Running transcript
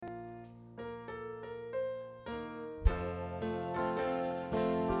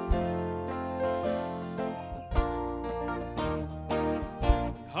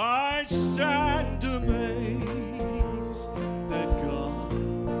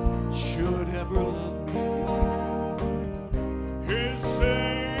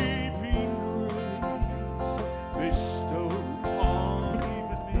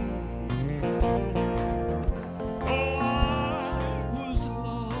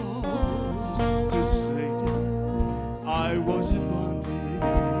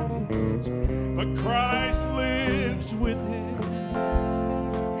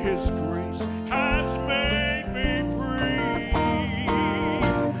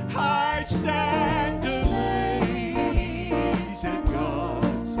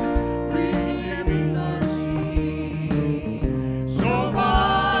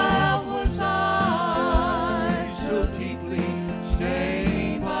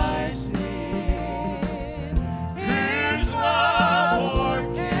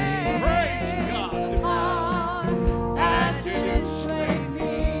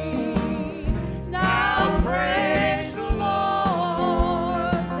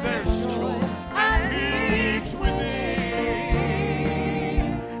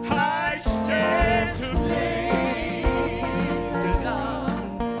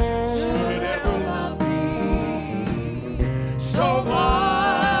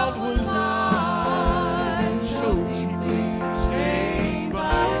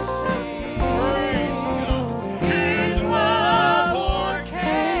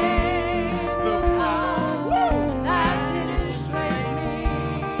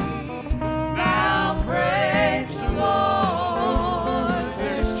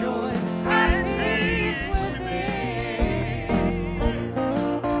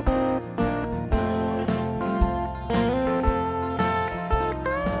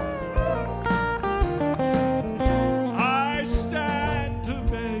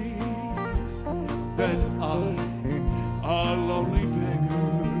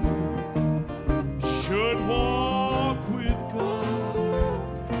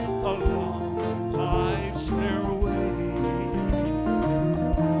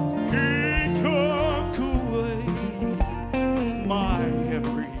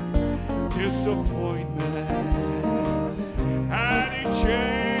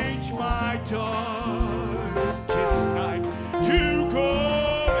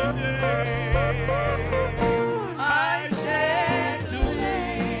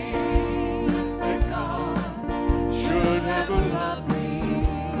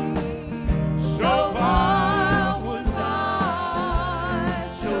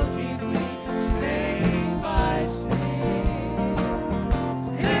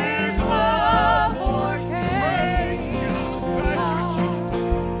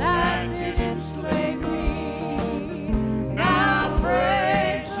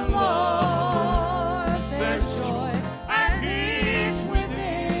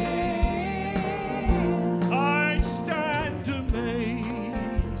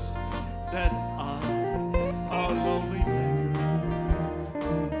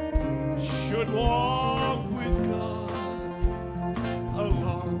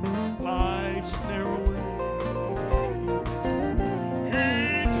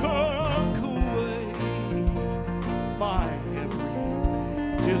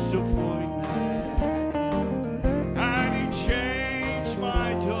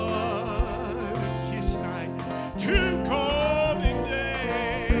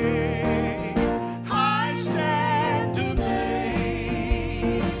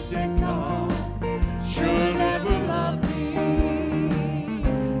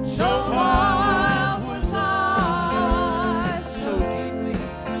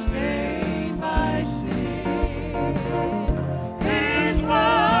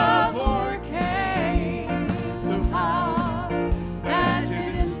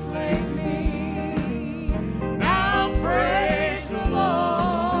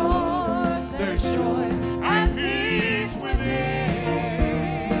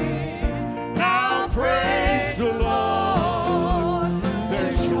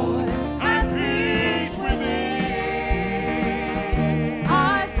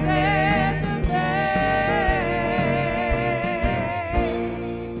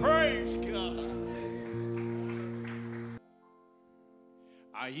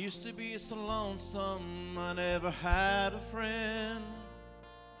be so lonesome, I never had a friend.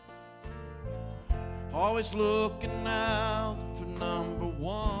 Always looking out for number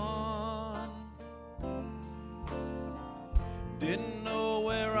one. Didn't know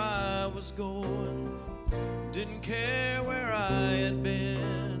where I was going, didn't care where I had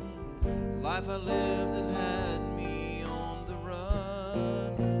been. Life I lived that had me on the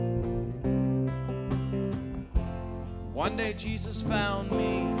run. One day Jesus found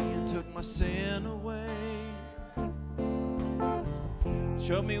me and took my sin away.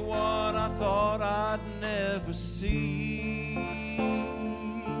 Showed me what I thought I'd never see.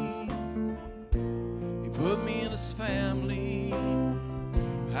 He put me in his family,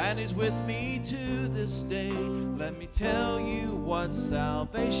 and he's with me to this day. Let me tell you what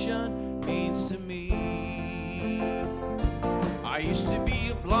salvation means to me. I used to be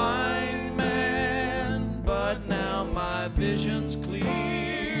a blind man, but now my vision's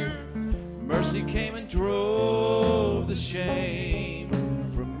clear. Mercy came and drove the shame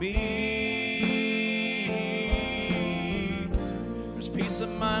from me. There's peace of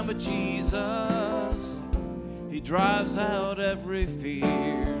mind with Jesus. He drives out every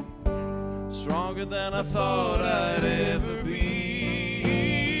fear. Stronger than I thought I'd ever be.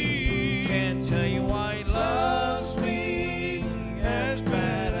 Can't tell you why he loves me as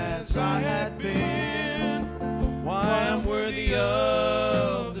bad as I had been. Why I'm worthy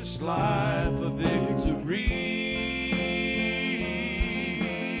of this life of victory.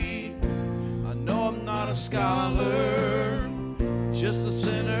 I know I'm not a scholar, just a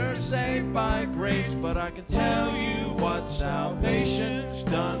sinner saved by grace, but I can tell you what salvation's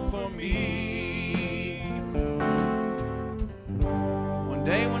done for me. One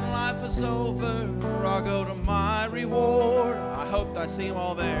day when life is over, I'll go to my reward. I hope I see them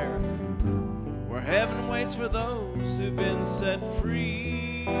all there, where heaven waits for those who've been set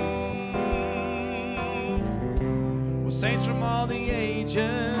free. With saints from all the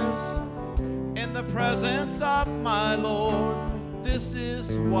ages, in the presence of my Lord. This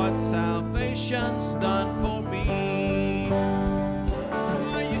is what salvation's done for me.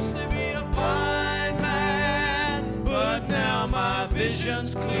 I used to be a blind man, but now my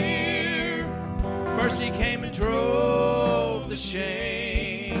vision's clear. Mercy came and drove the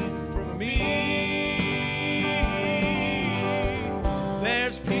shame from me.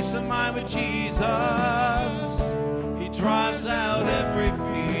 There's peace of mind with Jesus. He drives out every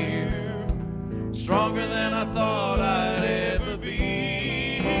fear. Stronger than I thought I'd ever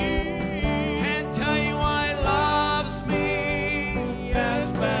be. Can't tell you why he loves me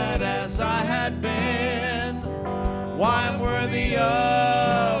as bad as I had been. Why I'm worthy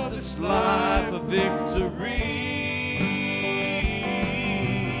of this life of victory.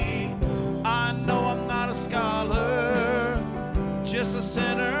 I know I'm not a scholar, just a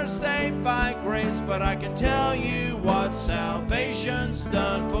sinner saved by grace, but I can tell you what salvation's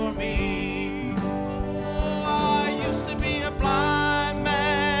done for me. Blind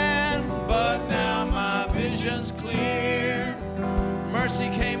man, but now my vision's clear. Mercy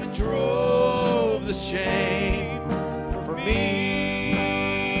came and drove the shame from me.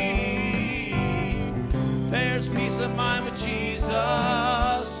 There's peace of mind with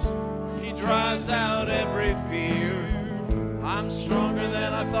Jesus. He drives out every fear. I'm stronger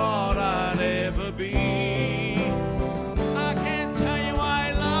than I thought I'd ever be. I can't tell you why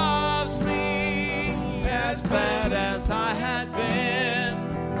he loves me as bad as I had been.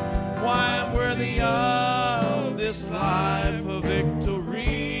 Why I'm worthy of this life of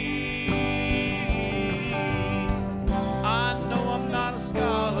victory. I know I'm not a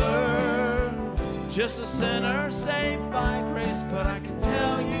scholar, just a sinner saved by grace, but I can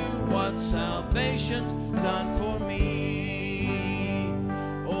tell you what salvation's done for me.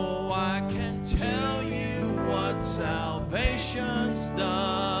 Oh, I can tell you what salvation's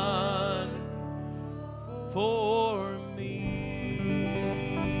done for me.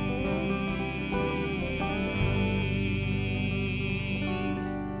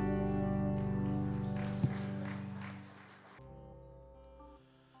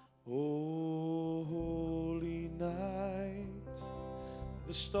 Oh, holy night,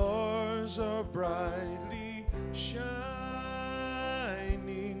 the stars are brightly shining.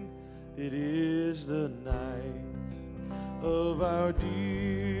 It is the night of our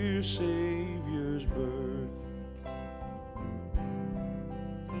dear Savior's birth.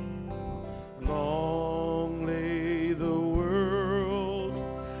 Long lay the world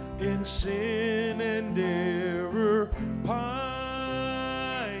in sin and error pining,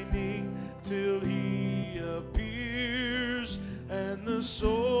 till he appears and the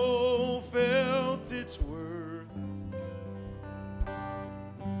soul felt its worth.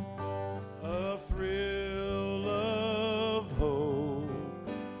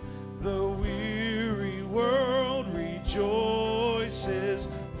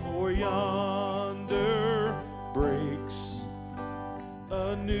 yonder breaks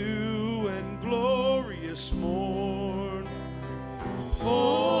a new and glorious morn.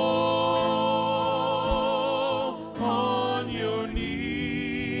 Fall on your knees.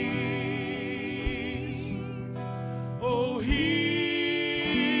 Oh, hear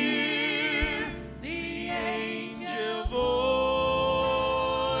the angel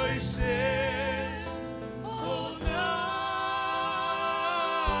voices. Oh, night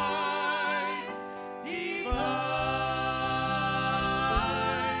divine.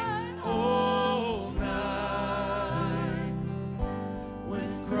 Oh, night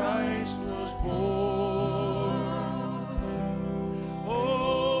when Christ was born.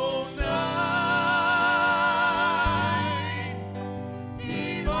 Oh, night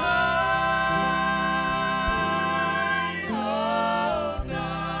divine.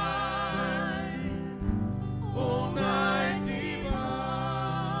 Oh, night divine.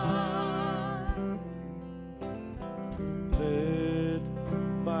 Led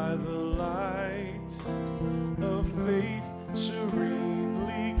by the light of faith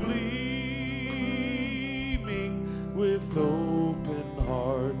serenely gleaming, with open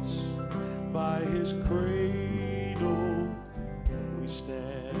hearts by his cradle we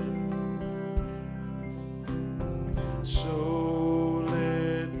stand. So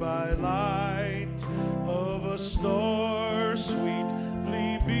led by light of a star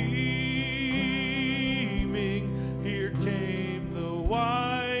sweetly beaming, here came the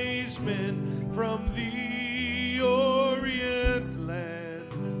wise men from the Orient land.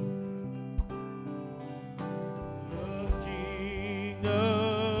 The King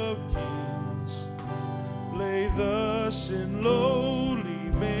of Kings lay thus in lowly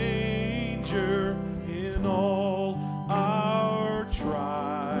manger. In all our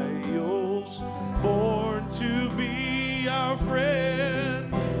trials, born to be our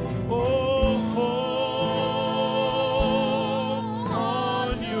friend. Oh, fall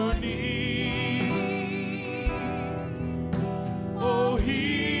on your knees. Oh,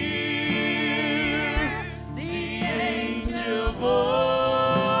 hear the angel voices.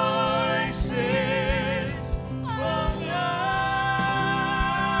 Oh,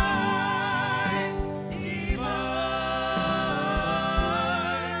 night divine.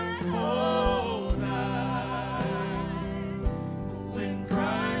 Oh, night when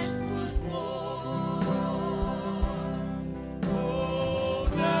Christ was born. Oh,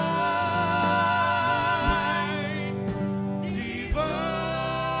 night divine.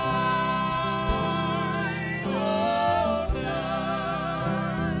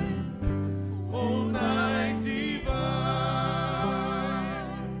 Oh, night divine.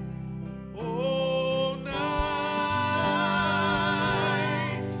 Oh, night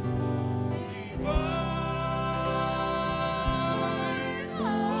divine.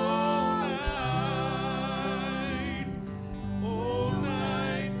 Oh,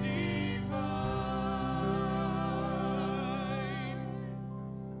 night divine.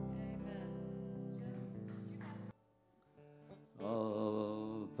 A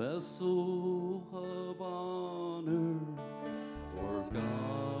vessel of honor for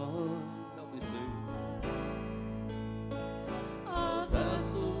God. Help me sing. A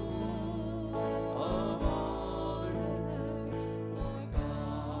vessel of honor for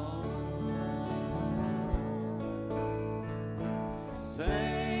God.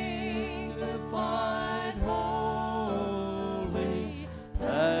 Sanctified, holy,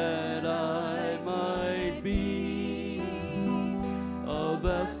 that I might be a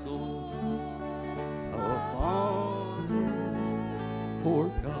vessel of honor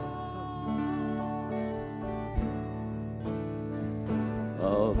for God.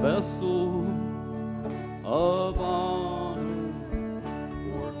 A vessel of honor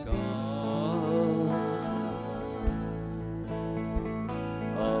for God.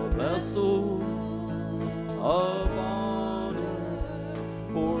 A vessel of honor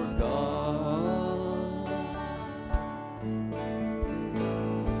for God.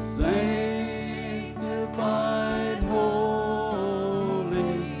 Sanctified,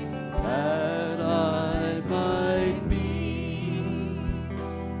 holy, that I might be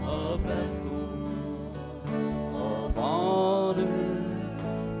a vessel of honor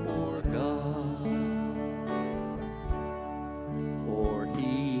for God. For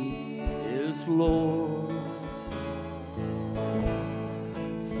He is Lord.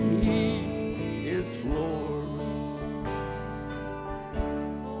 He is Lord.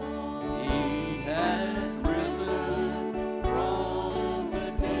 He has risen from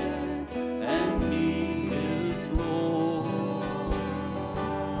the dead, and He is Lord.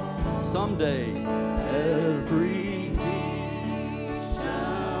 Someday every knee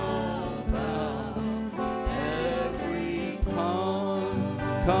shall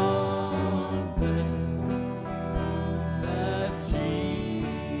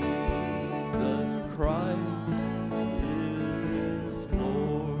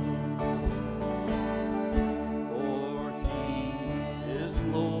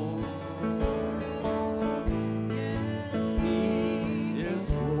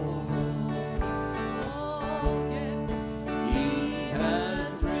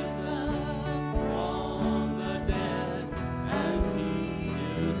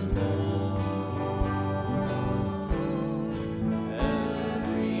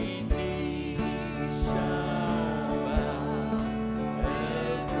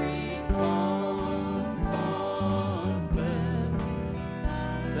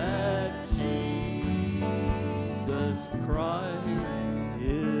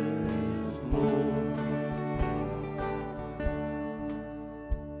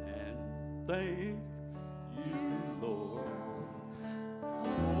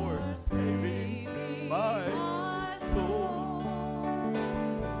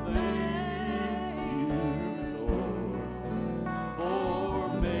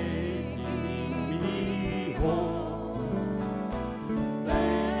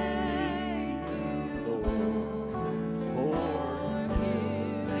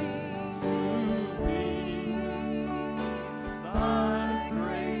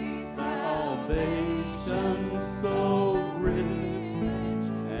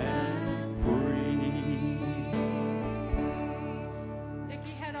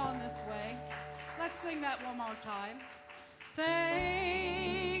on this way. Let's sing that one more time.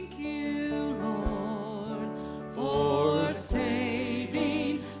 Thank you, Lord, for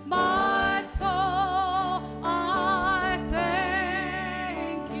saving my soul. I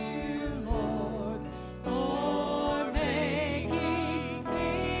thank you, Lord, for making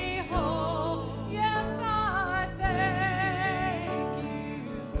me whole. Yes, I thank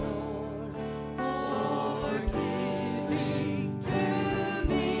you, Lord, for giving to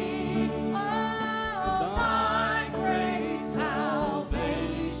me all thy great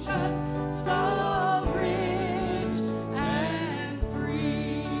salvation, so rich and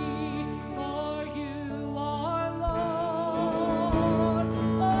free. For you are Lord.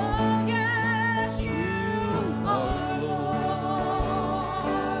 Oh, yes, you are Lord.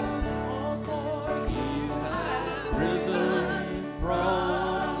 Oh, for you have risen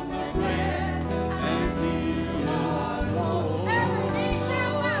from the dead, and you are Lord. Every knee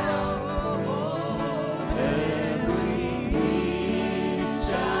shall bow. Every knee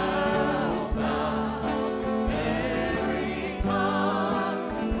shall bow. Every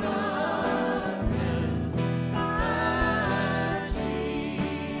tongue confess that Jesus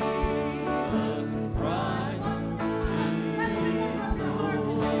Christ is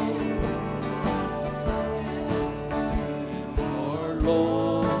Lord. Our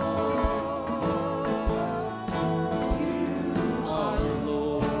Lord, you are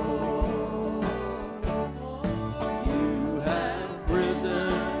Lord. You have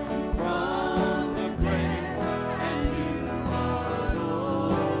risen from the grave, and you are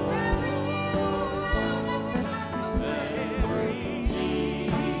Lord. Every knee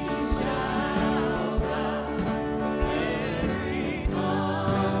shall bow, every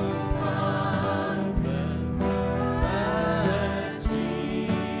tongue confess that Jesus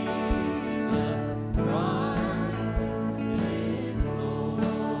Christ is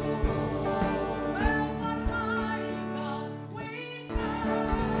Lord.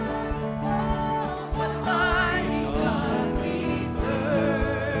 What a mighty God we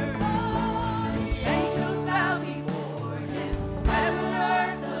serve. Angels bow before him, heaven and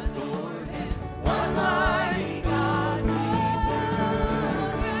earth adore him. What a mighty God we serve.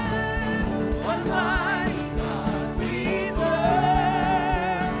 What a mighty God we serve.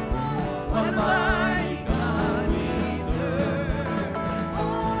 What a mighty God we serve.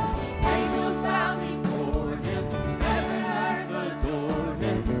 Angels bow before him, heaven and earth adore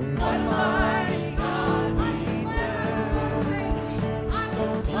him. What a mighty God we serve. I'm so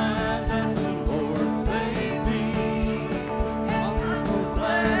glad that the Lord saved me. I'm so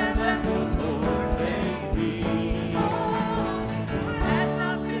glad that the Lord saved me. Had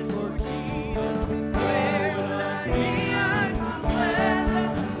not been for Jesus, where would I be? I'm so glad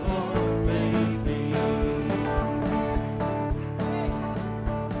that the Lord saved me.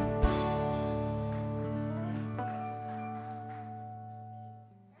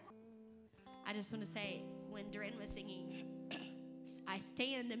 I just want to say, when Duran was singing, I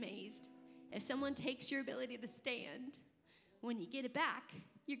stand amazed. If someone takes your ability to stand, when you get it back,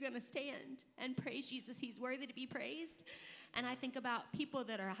 you're going to stand and praise Jesus. He's worthy to be praised. And I think about people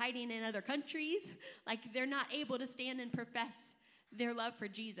that are hiding in other countries, like they're not able to stand and profess their love for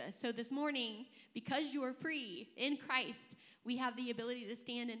Jesus. So this morning, because you are free in Christ, we have the ability to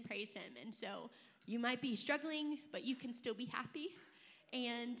stand and praise him. And so you might be struggling, but you can still be happy.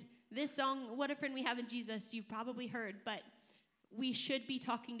 And this song, What a Friend We Have in Jesus, you've probably heard, but we should be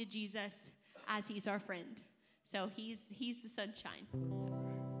talking to Jesus as he's our friend. So he's the sunshine.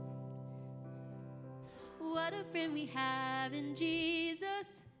 What a friend we have in Jesus.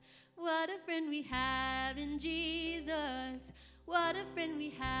 What a friend we have in Jesus. What a friend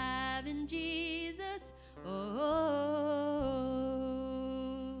we have in Jesus. Oh,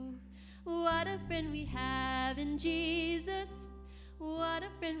 what a friend we have in Jesus. What a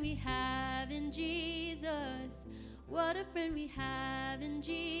friend we have in Jesus. What a friend we have in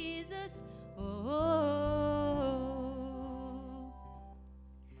Jesus. Oh,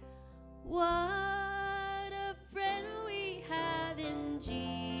 what a friend we have in Jesus.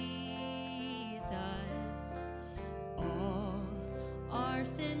 All our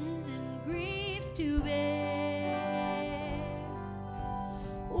sins and griefs to bear.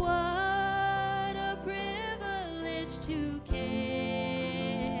 What a privilege to carry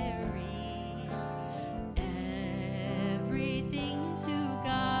everything to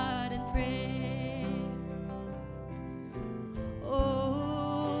God in prayer.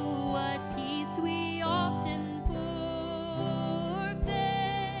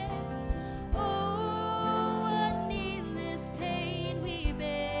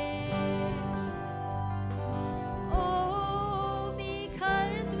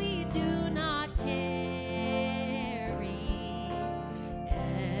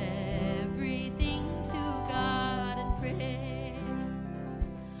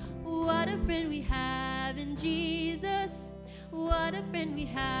 friend we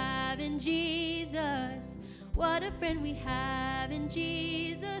have in Jesus. What a friend we have in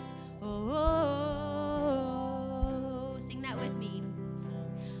Jesus. Oh, sing that with me.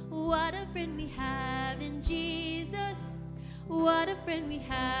 What a friend we have in Jesus. What a friend we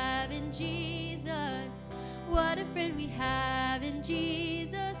have in Jesus. What a friend we have in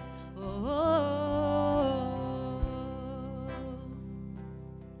Jesus. Oh.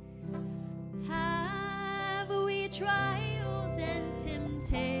 Have we trials and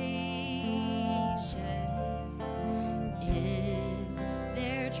temptations? Is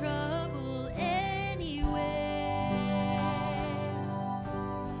there trouble anywhere?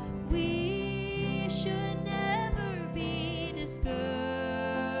 We should never be discouraged.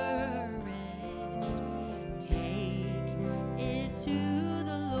 Take it to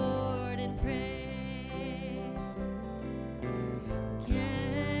the Lord in prayer.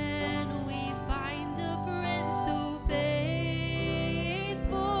 Can we find a friend so faithful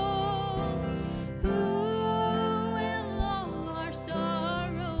who will all our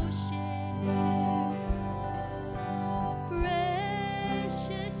sorrows share?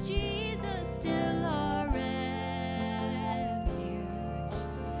 Precious Jesus, still our refuge.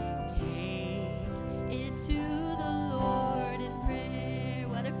 Take it to the Lord in prayer.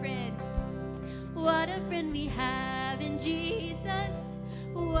 What a friend. What a friend we have in Jesus.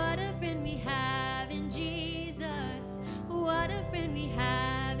 What a friend we have in Jesus. What a friend we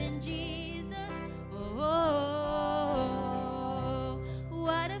have in Jesus. Oh,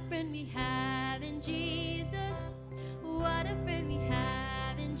 what a friend we have in Jesus. What a friend we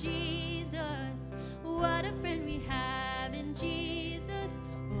have in Jesus. What a friend we have in Jesus.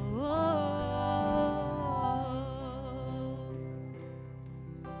 Oh.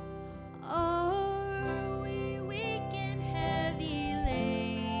 Are we weak and heavy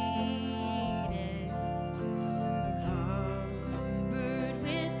laden, cumbered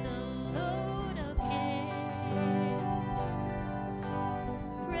with the load of care?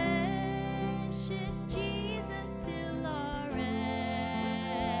 Precious Jesus, still our refuge.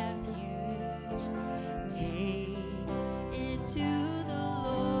 Take it to the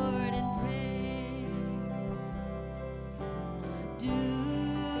Lord in prayer. Do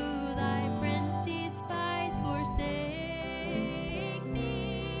thy friends despise, forsake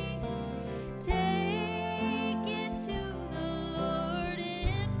thee? Take it to the Lord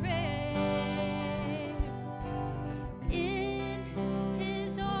in prayer. In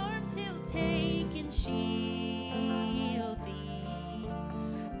his arms he'll take and shield thee.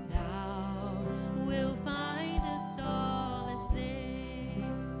 Thou wilt find a solace there.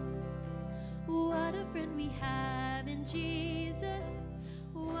 What a friend we have in Jesus.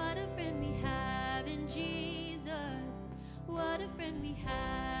 What a friend we have in Jesus. What a friend we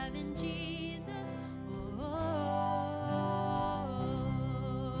have in Jesus. Oh,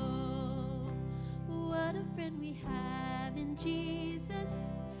 what a friend we have in Jesus.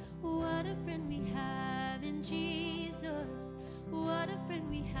 What a friend we have in Jesus. What a friend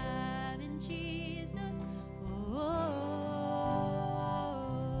we have in Jesus. Oh.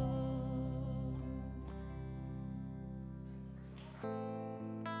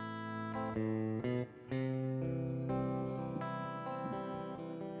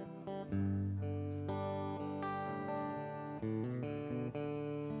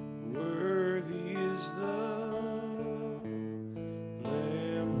 Worthy is the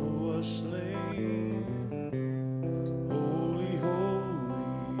Lamb who was slain. Holy,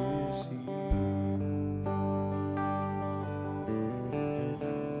 holy is He.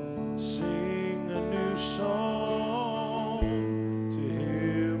 Sing a new song to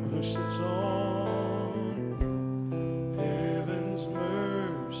Him who sits on heaven's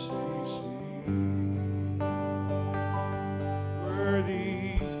mercy seat.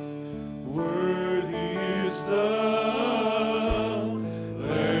 Worthy is the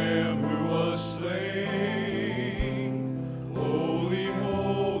Lamb who was slain. Holy,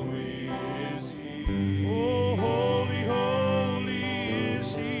 holy is He. Oh, holy, holy is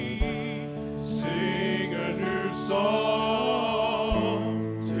He. Sing a new song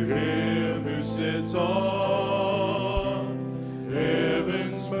to Him who sits on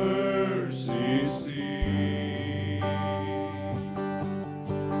heaven's mercy seat.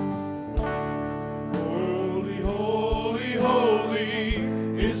 Holy, holy, holy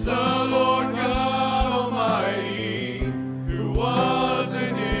is the Lord God Almighty, who was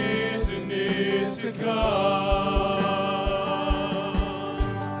and is to come.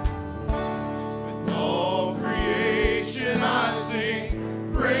 With all creation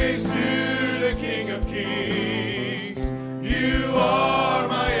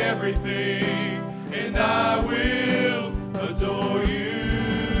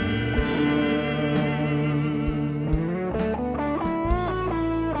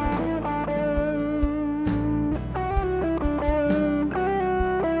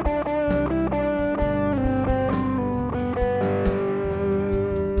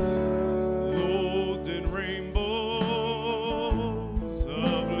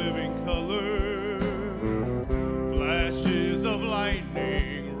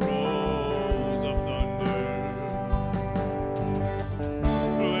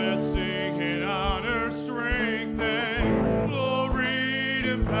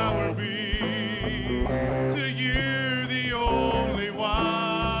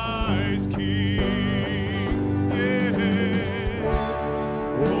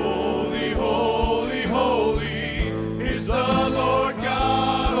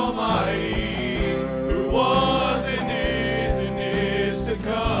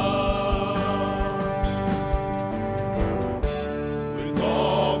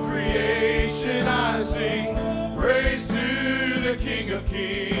of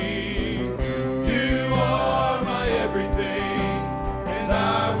Kings. You are my everything, and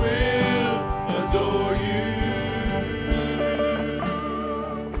I will adore you.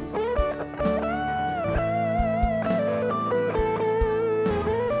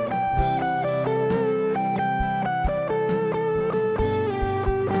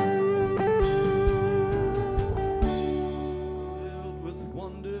 Filled with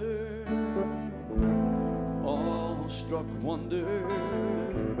wonder, awe-struck wonder,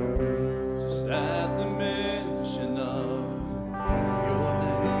 just at the mention of your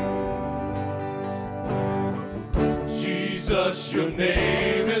name. Jesus, your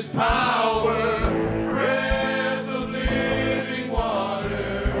name is power, breath of living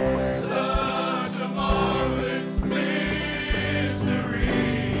water, such a marvelous mystery.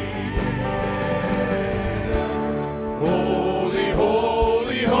 Holy,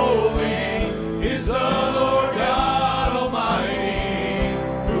 holy, holy is the Lord God Almighty,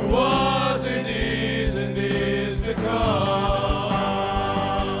 who was and is to come.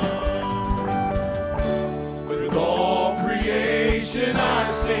 With all creation I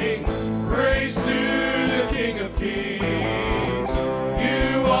sing praise to the King of Kings.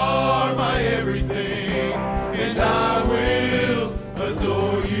 You are my everything, and I will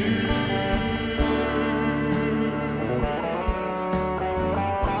adore you.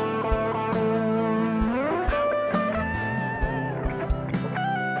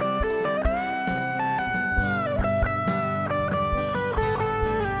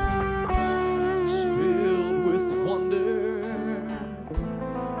 It's filled with wonder,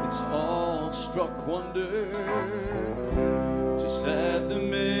 it's awe-struck wonder, just at the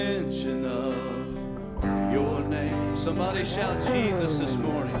mention of your name. Somebody shout Jesus this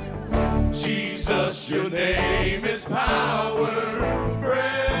morning. Jesus, your name is power,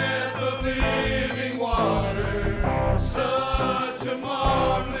 breath of living water, such a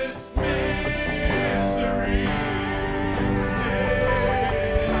marvelous mystery.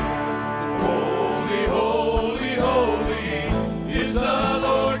 Holy, holy, holy is the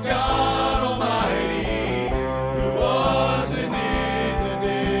Lord God Almighty, who was and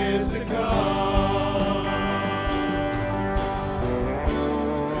is to come.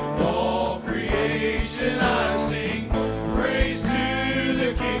 With all creation I sing praise to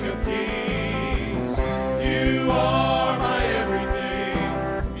the King of Kings. You are my everything,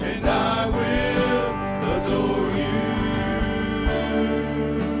 and I will adore you.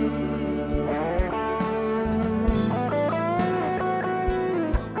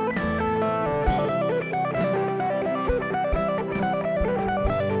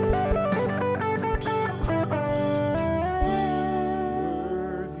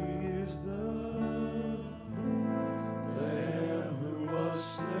 Worthy is the Lamb who was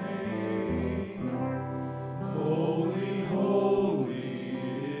slain. Holy, holy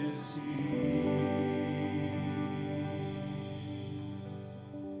is He.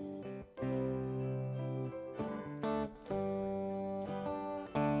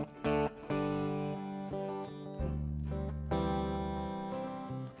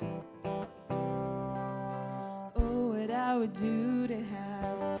 Oh, what I would do to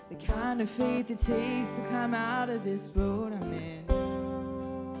have the kind of faith it takes to climb out of this boat I'm in,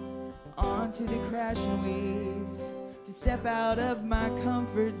 onto the crashing waves, to step out of my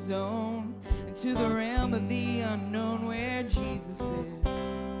comfort zone into the realm of the unknown where Jesus is,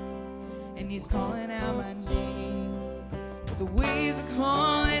 and He's calling out my name. But the waves are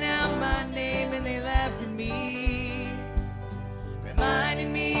calling out my name, and they laugh at me,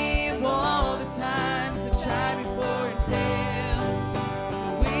 reminding me of all the times I've tried before and failed.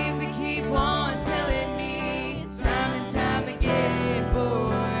 The waves that keep on telling me time and time again,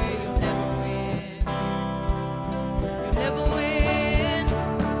 boy, you'll never win. You'll never win.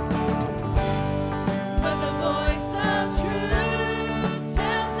 But the voice of truth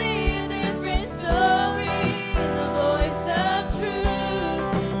tells me a different story. And the voice of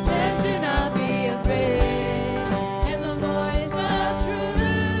truth says, do not be afraid. And the voice of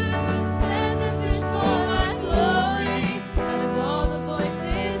truth says, this is for my glory. Out of all the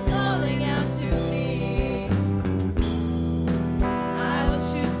voices calling out to me, I will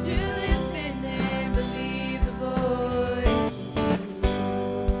choose to listen and believe the voice.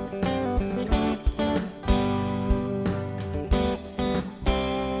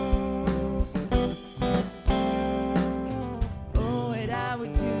 Oh, what I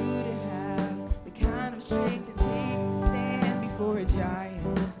would do to have the kind of strength it takes to stand before a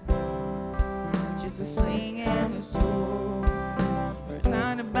giant. Just a sling and a sword,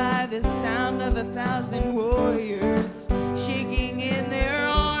 surrounded by the sound of 1,000 warriors shaking in their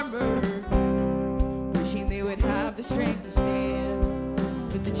armor, wishing they would have the strength to stand.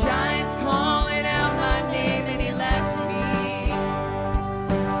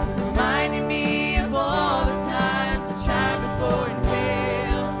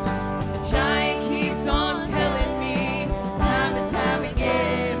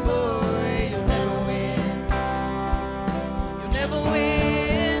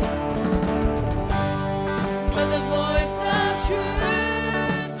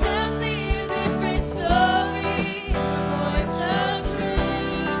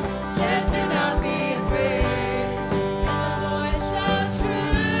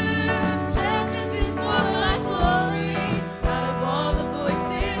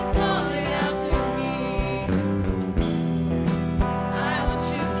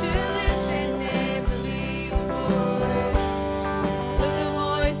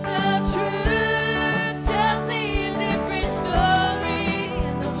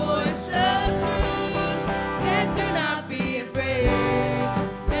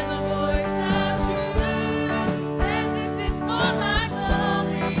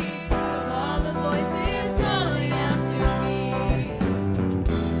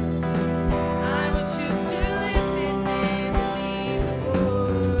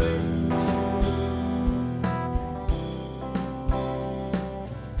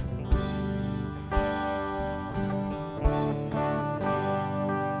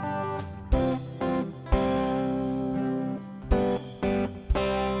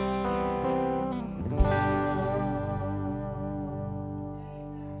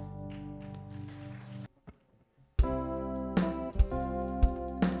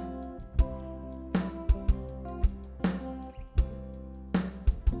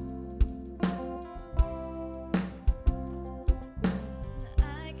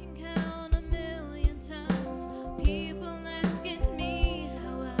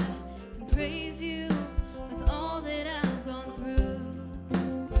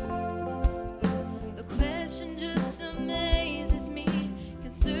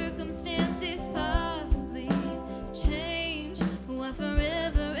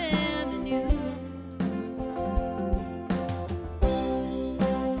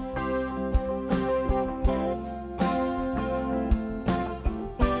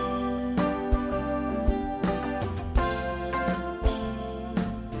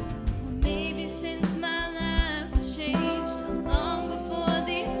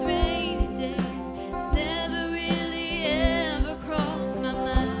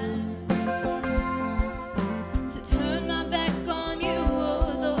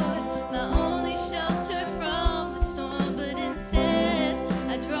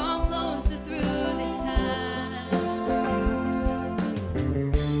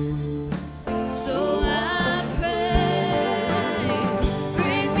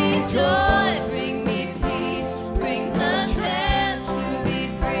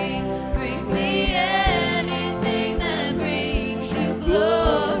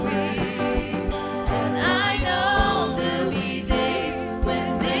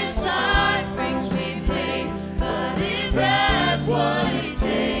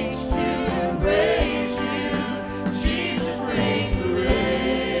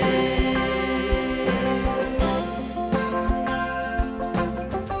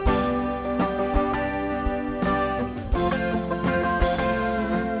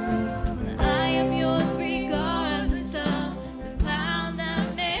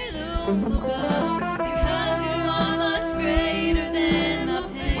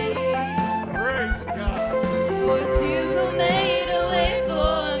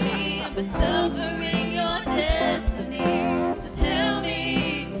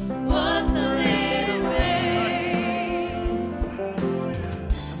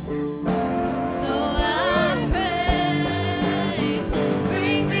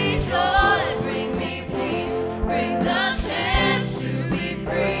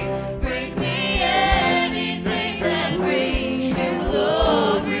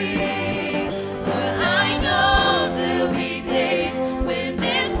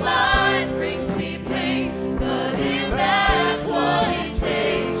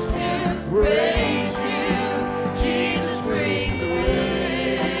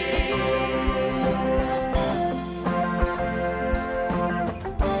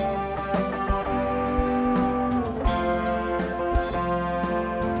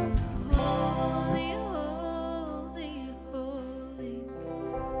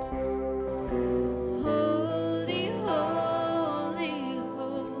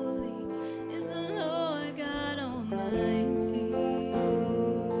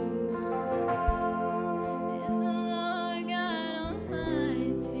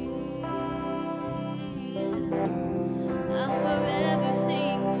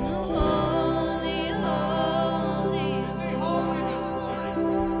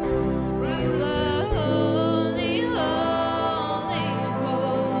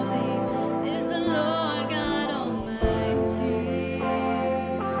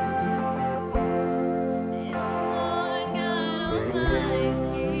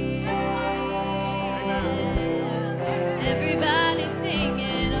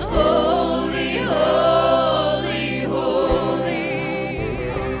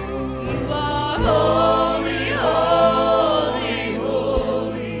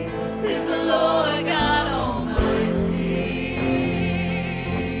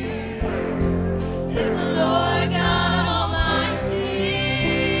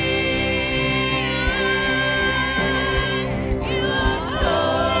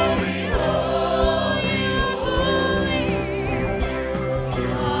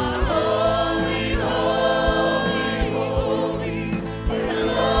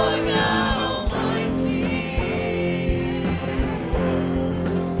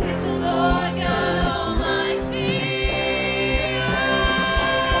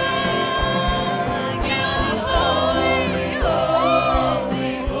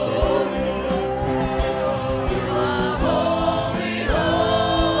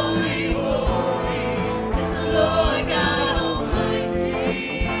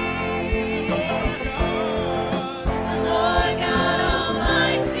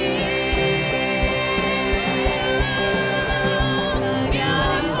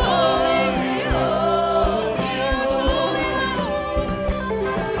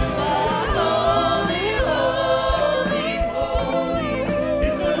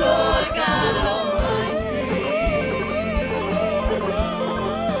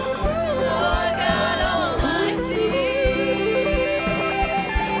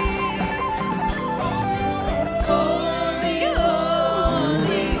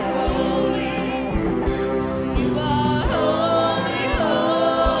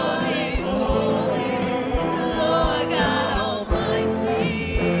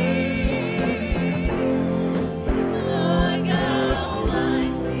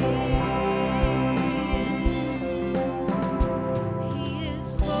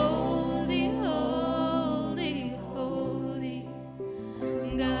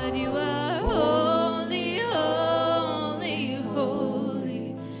 God, you are holy, holy,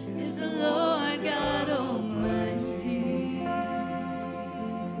 holy is the Lord God Almighty.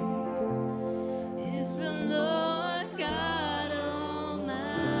 Is the Lord God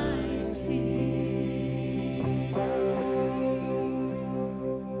Almighty.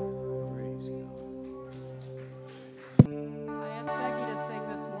 Praise God. I asked Becky to sing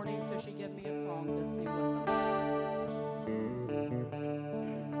this morning, so she gave me a song to sing with them.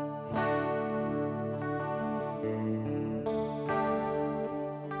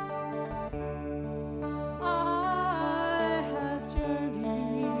 I have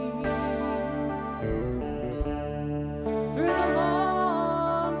journeyed through the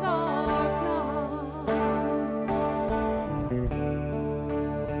long dark night,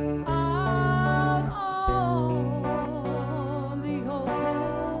 out on the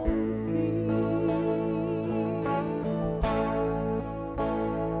open sea,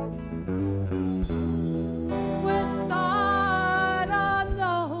 with sight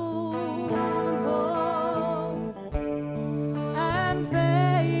unknown and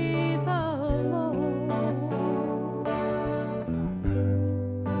faith alone.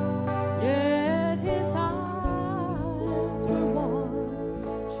 Yet his eyes were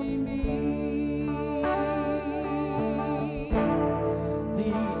watching me.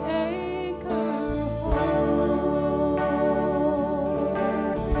 The anchor holds,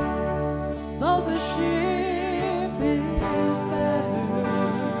 though the ship is battered.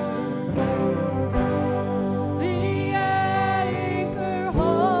 The anchor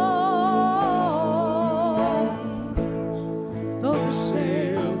holds, though the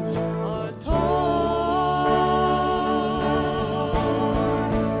sails are torn,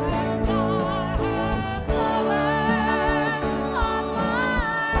 and I have fallen on my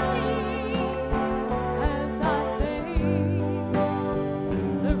knees as I face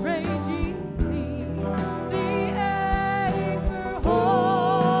the raging sea. The anchor holds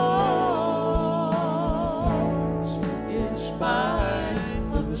in spite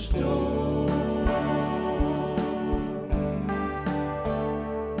of the storm.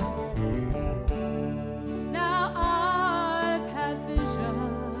 Now I've had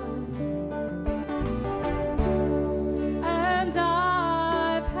visions, and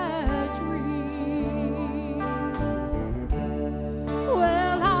I've had dreams.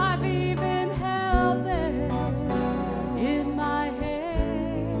 Well, I've even held them in my hands.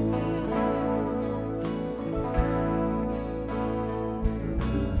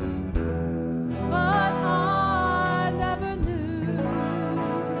 But I never knew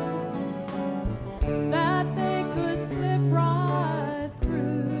that they could slip right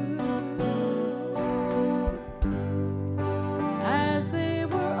through, as they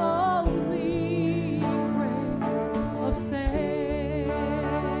were only grains of sand.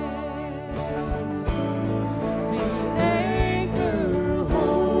 The anchor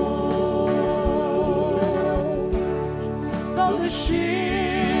holds, though the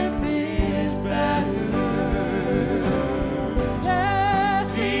ship is battered. Yes,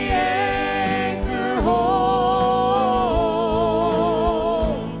 the anchor holds,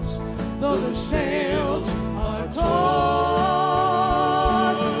 though the sails are torn.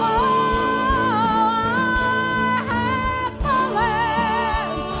 Oh, I have fallen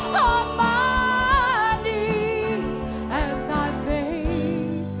on my knees as I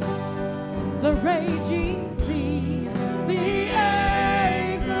face the raging sea. The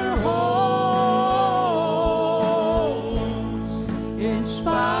anchor holds in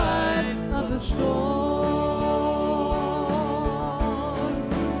spite of the storm.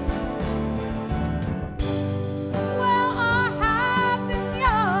 Well, I have been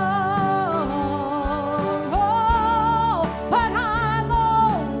young, oh, but I'm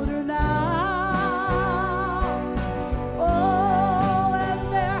older now. Oh, and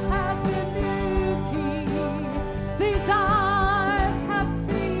there has been beauty these eyes have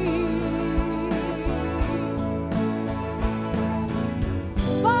seen.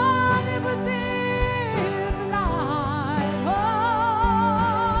 But it was in the night, oh,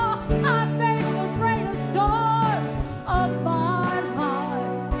 I faced the greatest storms of my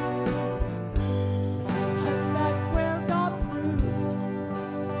life. And that's where God proved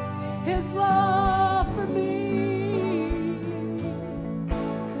his love for me.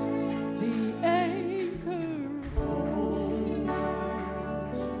 The anchor holds,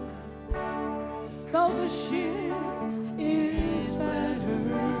 though the ship is battered.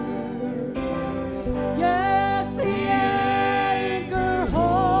 Yes, the anchor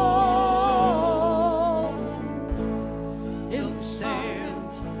holds, if the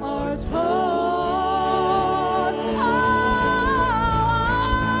sails are torn. Oh,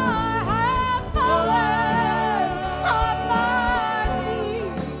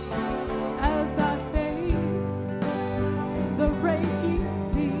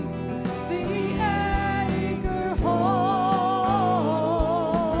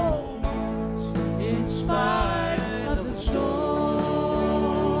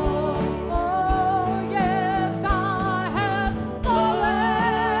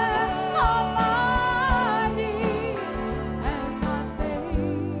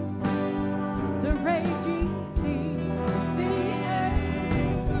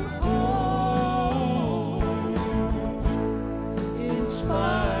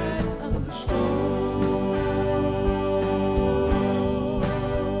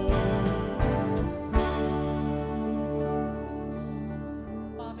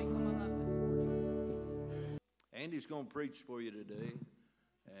 Vicky's going to preach for you today,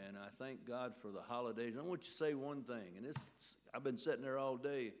 and I thank God for the holidays. I want you to say one thing, and I've been sitting there all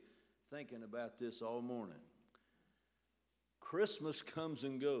day thinking about this all morning. Christmas comes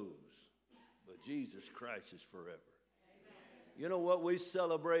and goes, but Jesus Christ is forever. You know what? We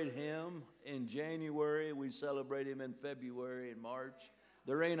celebrate him in January. We celebrate him in February and March.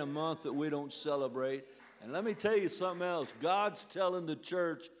 There ain't a month that we don't celebrate. And let me tell you something else. God's telling the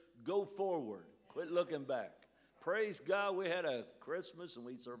church, go forward. Quit looking back. Praise God, we had a Christmas and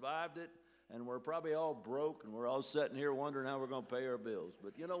we survived it. And we're probably all broke and we're all sitting here wondering how we're going to pay our bills.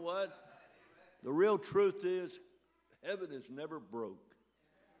 But you know what? The real truth is, heaven is never broke.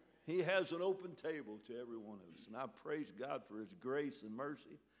 He has an open table to every one of us. And I praise God for his grace and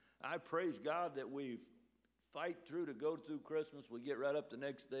mercy. I praise God that we fight through to go through Christmas. We get right up the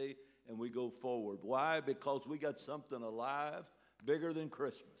next day and we go forward. Why? Because we got something alive bigger than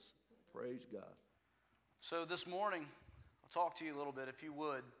Christmas. Praise God. So this morning, I'll talk to you a little bit. If you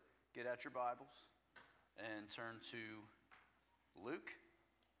would, get out your Bibles and turn to Luke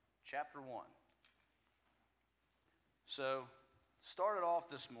chapter 1. So, started off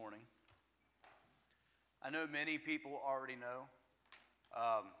this morning. I know many people already know.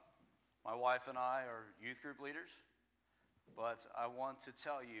 My wife and I are youth group leaders, but I want to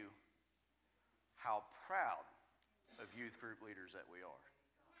tell you how proud of youth group leaders that we are.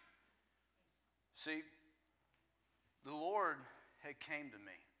 See, the Lord had came to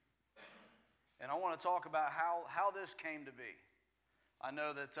me, and I want to talk about how this came to be. I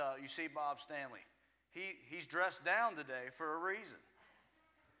know that you see Bob Stanley. He's dressed down today for a reason.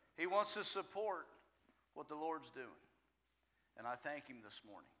 He wants to support what the Lord's doing. And I thank him this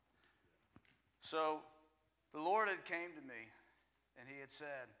morning. So the Lord had came to me and he had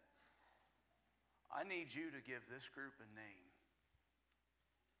said, I need you to give this group a name.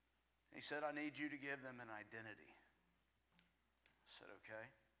 He said, I need you to give them an identity. I said, okay.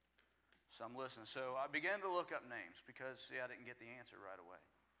 So I'm listening. So I began to look up names because, I didn't get the answer right away.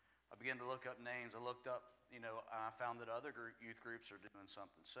 I began to look up names. I looked up, I found that other youth groups are doing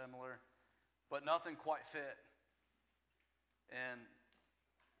something similar, but nothing quite fit. And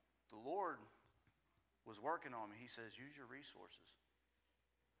the Lord was working on me. He says, use your resources.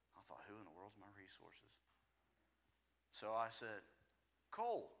 I thought, who in the world's my resources? So I said,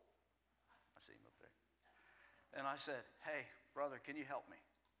 Cole. I see him up there. And I said, hey, brother, can you help me?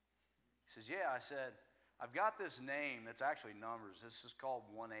 He says, yeah. I said, I've got this name that's actually numbers. This is called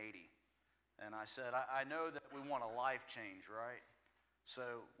 180. And I said, I know that we want a life change, right?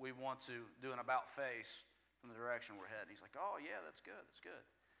 So we want to do an about face from the direction we're heading. He's like, oh, yeah, that's good. That's good.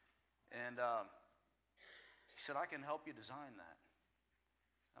 And he said, I can help you design that.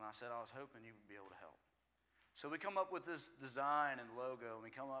 And I said, I was hoping you would be able to help. So we come up with this design and logo, and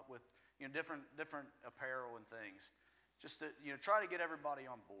we come up with different apparel and things, just to try to get everybody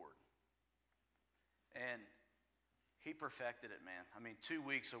on board. And he perfected it, man. I mean, 2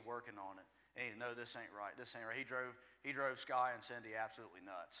 weeks of working on it. And he, no, this ain't right. This ain't right. He drove Sky and Cindy absolutely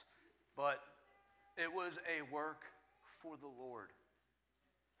nuts. But it was a work for the Lord.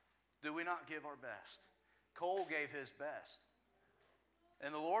 Do we not give our best? Cole gave his best.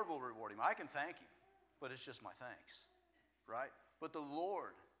 And the Lord will reward him. I can thank him, but it's just my thanks, right? But the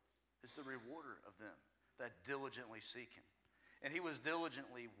Lord is the rewarder of them that diligently seek him. And he was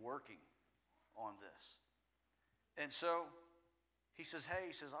diligently working on this. And so he says,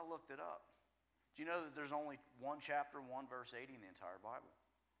 hey, I looked it up. Do you know that there's only one chapter, 1 verse 80 in the entire Bible?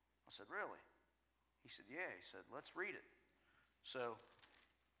 I said, really? He said, yeah. He said, let's read it. So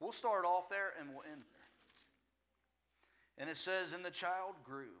we'll start off there and we'll end there. And it says, and the child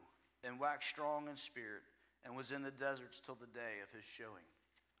grew and waxed strong in spirit and was in the deserts till the day of his showing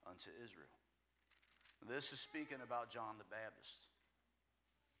unto Israel. This is speaking about John the Baptist.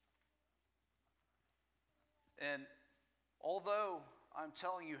 And although I'm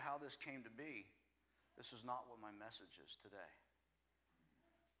telling you how this came to be, this is not what my message is today.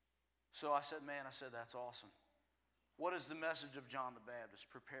 So I said, that's awesome. What is the message of John the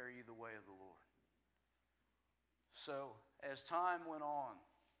Baptist? Prepare ye the way of the Lord. So as time went on,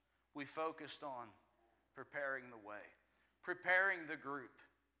 we focused on preparing the way, preparing the group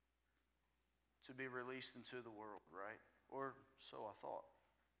to be released into the world, right? Or so I thought.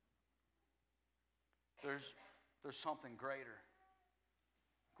 There's something greater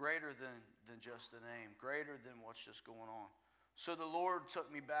than just the name, greater than what's just going on. So the Lord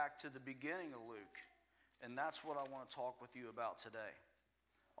took me back to the beginning of Luke, and that's what I want to talk with you about today.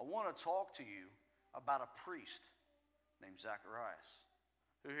 I want to talk to you about a priest named Zacharias.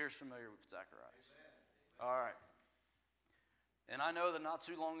 Who here is familiar with Zacharias? All right. And I know that not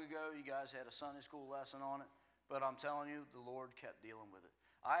too long ago you guys had a Sunday school lesson on it, But I'm telling you, the Lord kept dealing with it.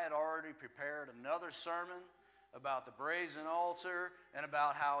 I had already prepared another sermon about the brazen altar and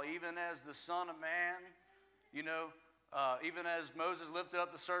about how even as the Son of Man, even as Moses lifted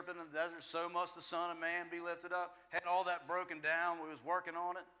up the serpent in the desert, so must the Son of Man be lifted up. Had all that broken down. We was working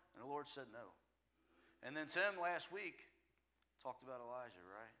on it, and the Lord said no. And then Tim last week talked about Elijah,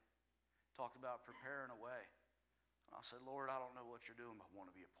 right? Talked about preparing a way. And I said, Lord, I don't know what you're doing, but I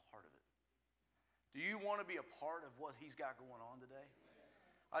want to be a part of it. Do you want to be a part of what he's got going on today?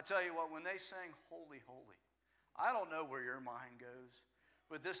 I tell you what, when they sang Holy, Holy, I don't know where your mind goes,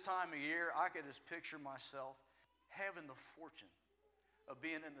 but this time of year, I could just picture myself having the fortune of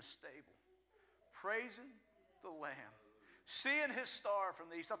being in the stable, praising the Lamb, seeing his star from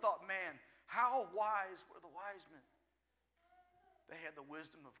the east. I thought, man, how wise were the wise men? They had the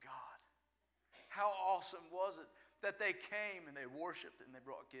wisdom of God. How awesome was it that they came and they worshiped and they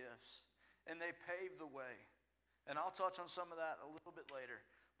brought gifts and they paved the way. And I'll touch on some of that a little bit later.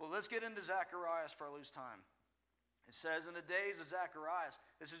 Well, let's get into Zacharias for I lose time. It says, in the days of Zacharias,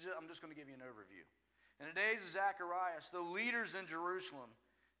 I'm just going to give you an overview. In the days of Zacharias, the leaders in Jerusalem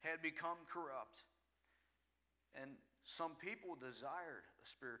had become corrupt. And some people desired a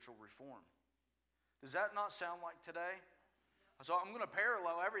spiritual reform. Does that not sound like today? So I'm going to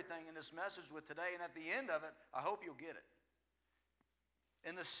parallel everything in this message with today, and at the end of it, I hope you'll get it.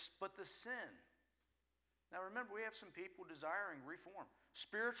 But the sin. Now remember, we have some people desiring reform,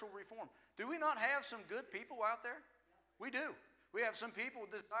 spiritual reform. Do we not have some good people out there? We do. We have some people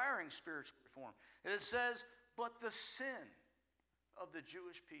desiring spiritual reform. And it says, but the sin of the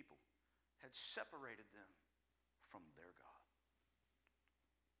Jewish people had separated them from their God.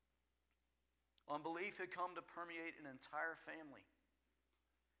 Unbelief had come to permeate an entire family.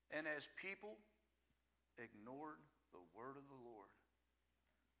 And as people ignored the word of the Lord,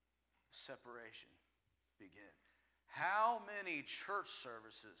 separation began. How many church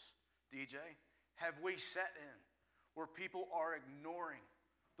services, DJ, have we sat in where people are ignoring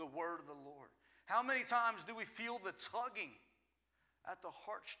the word of the Lord? How many times do we feel the tugging at the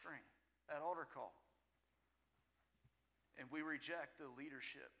heartstring at altar call? And we reject the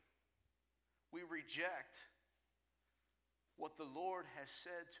leadership. We reject what the Lord has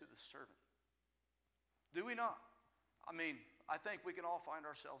said to the servant. Do we not? I mean, I think we can all find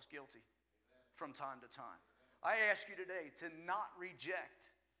ourselves guilty from time to time. I ask you today to not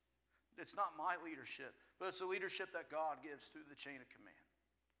reject. It's not my leadership, but it's the leadership that God gives through the chain of command.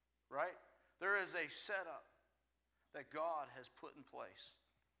 Right? There is a setup that God has put in place.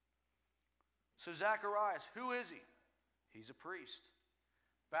 So Zacharias, who is he? He's a priest.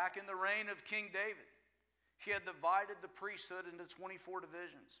 Back in the reign of King David, he had divided the priesthood into 24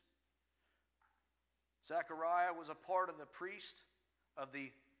 divisions. Zechariah was a part of the priest of the,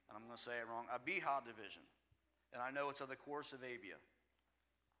 and I'm going to say it wrong, Abijah division. And I know it's of the course of Abia.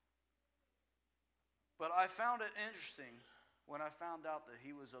 But I found it interesting when I found out that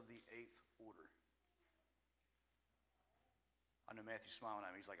he was of the 8th order. I know Matthew's smiling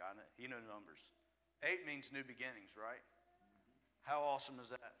at me. He's like, I know. He knows numbers. 8 means new beginnings, right? How awesome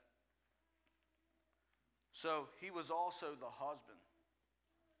is that? So he was also the husband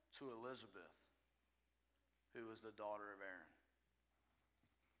to Elizabeth, who was the daughter of Aaron.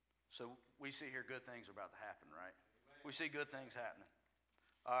 So we see here good things are about to happen, right? We see good things happening.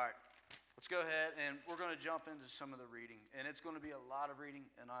 All right, let's go ahead and we're going to jump into some of the reading. And it's going to be a lot of reading,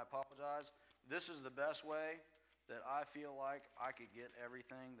 and I apologize. This is the best way that I feel like I could get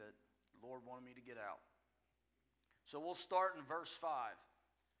everything that the Lord wanted me to get out. So we'll start in verse 5.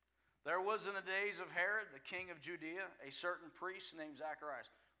 There was in the days of Herod, the king of Judea, a certain priest named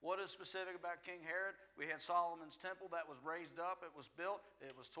Zacharias. What is specific about King Herod? We had Solomon's temple that was raised up. It was built.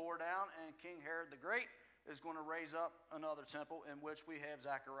 It was tore down. And King Herod the Great is going to raise up another temple in which we have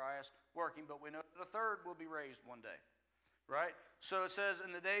Zacharias working. But we know that a third will be raised one day. Right? So it says,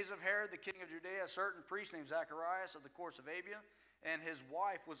 in the days of Herod the king of Judea, a certain priest named Zacharias of the course of Abia, and his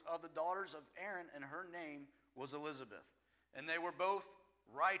wife was of the daughters of Aaron, and her name was Elizabeth. And they were both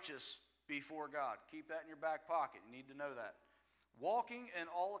righteous before God. Keep that in your back pocket. You need to know that. Walking in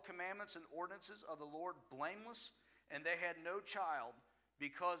all the commandments and ordinances of the Lord blameless, and they had no child,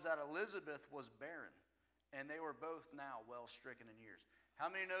 because that Elizabeth was barren, and they were both now well stricken in years. How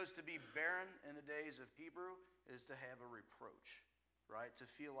many knows to be barren in the days of Hebrew is to have a reproach, right? To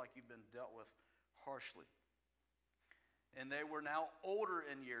feel like you've been dealt with harshly. And they were now older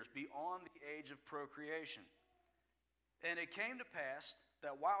in years, beyond the age of procreation. And it came to pass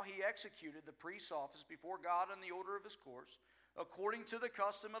that while he executed the priest's office before God in the order of his course, according to the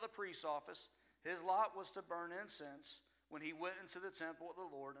custom of the priest's office, his lot was to burn incense when he went into the temple of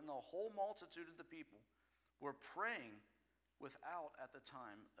the Lord, and the whole multitude of the people were praying without at the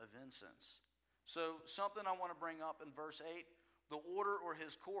time of incense. So something I want to bring up in verse 8, the order or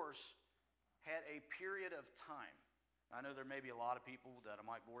his course had a period of time. I know there may be a lot of people that I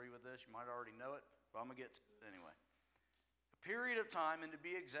might bore you with this. You might already know it, but I'm going to get to it anyway. A period of time, and to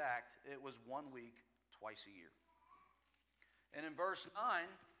be exact, it was 1 week, twice a year. And in verse 9,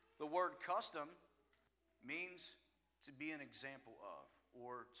 the word custom means to be an example of,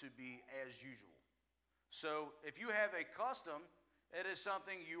 or to be as usual. So if you have a custom, it is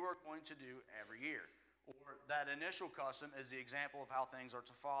something you are going to do every year. Or that initial custom is the example of how things are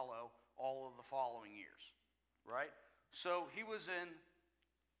to follow all of the following years, right? So he was in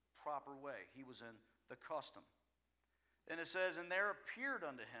proper way. He was in the custom. And it says, and there appeared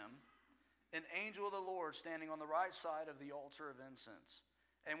unto him an angel of the Lord standing on the right side of the altar of incense.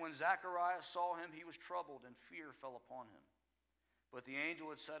 And when Zacharias saw him, he was troubled, and fear fell upon him. But the angel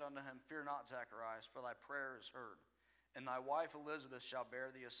had said unto him, Fear not, Zacharias, for thy prayer is heard. And thy wife Elizabeth shall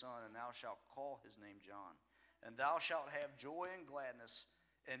bear thee a son, and thou shalt call his name John. And thou shalt have joy and gladness,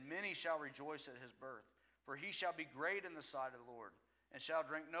 and many shall rejoice at his birth. For he shall be great in the sight of the Lord, and shall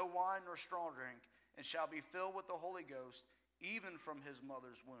drink no wine nor strong drink, and shall be filled with the Holy Ghost, even from his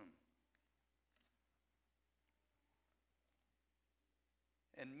mother's womb.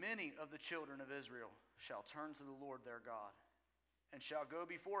 And many of the children of Israel shall turn to the Lord their God, and shall go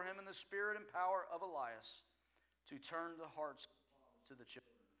before him in the spirit and power of Elias, to turn the hearts to the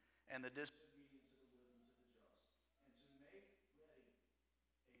children, and the disobedient to the wisdom to the just, and to make ready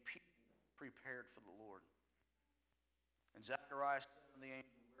a people prepared for the Lord. And Zacharias said unto the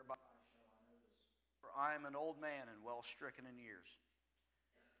angel, Whereby shall I know this? For I am an old man and well stricken in years.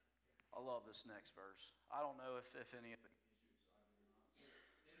 I love this next verse. I don't know if any of it gives you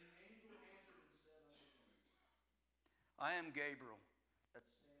excited or not. And the angel answered and said unto him, I am Gabriel, that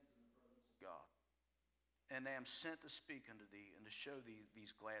stands in the presence of God, and am sent to speak unto thee, and to show thee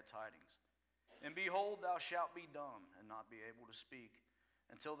these glad tidings. And behold, thou shalt be dumb, and not be able to speak,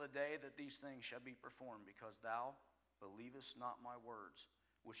 until the day that these things shall be performed, because thou believest not my words,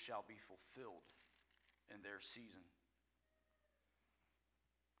 which shall be fulfilled in their season.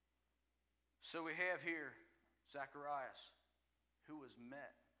 So we have here Zacharias, who was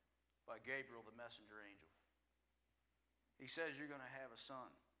met by Gabriel, the messenger angel. He says, you're going to have a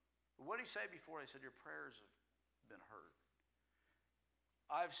son. But what did he say before? He said, your prayers have been heard.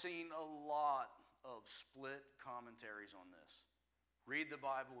 I've seen a lot of split commentaries on this. Read the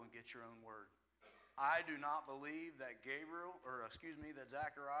Bible and get your own word. I do not believe that that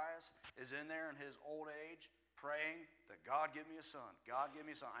Zacharias is in there in his old age praying that God give me a son. God give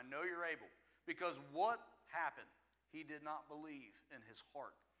me a son. I know you're able. Because what happened? He did not believe in his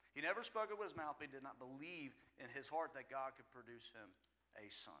heart. He never spoke it with his mouth, but he did not believe in his heart that God could produce him a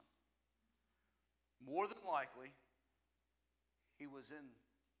son. More than likely, he was in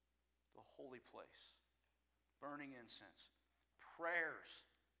the holy place, burning incense, prayers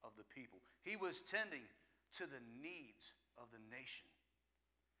of the people. He was tending to the needs of the nation.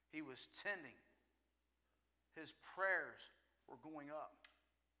 He was tending. His prayers were going up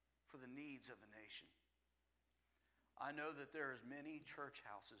for the needs of the nation. I know that there is many church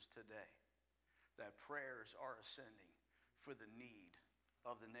houses today that prayers are ascending for the need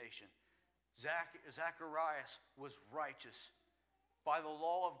of the nation. Zacharias was righteous. By the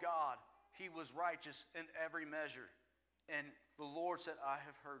law of God, he was righteous in every measure. And the Lord said, I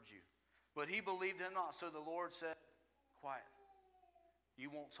have heard you. But he believed him not. So the Lord said, quiet. You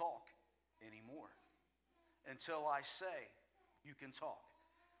won't talk anymore until I say you can talk.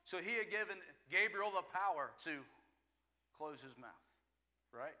 So he had given Gabriel the power to close his mouth,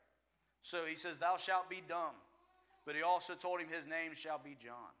 right? So he says, thou shalt be dumb. But he also told him his name shall be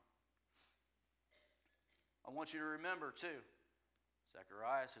John. I want you to remember, too,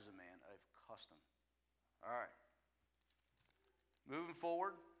 Zacharias is a man of custom. All right. Moving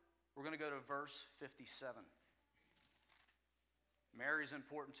forward, we're going to go to verse 57. Mary's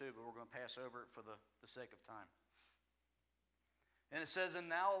important, too, but we're going to pass over it for the sake of time. And it says, and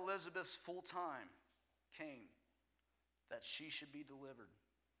now Elizabeth's full time came, that she should be delivered.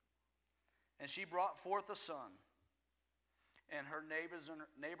 And she brought forth a son, and her neighbors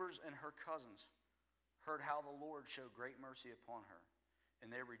and her cousins heard how the Lord showed great mercy upon her, and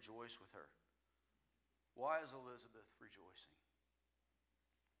they rejoiced with her. Why is Elizabeth rejoicing?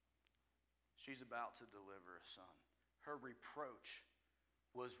 She's about to deliver a son. Her reproach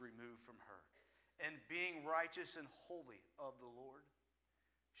was removed from her. And being righteous and holy of the Lord,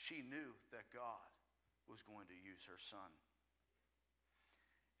 she knew that God was going to use her son.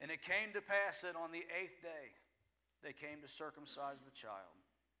 And it came to pass that on the 8th day, they came to circumcise the child.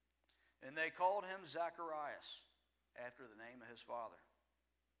 And they called him Zacharias, after the name of his father.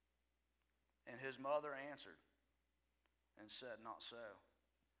 And his mother answered and said, Not so.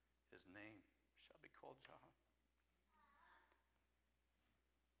 His name shall be called John.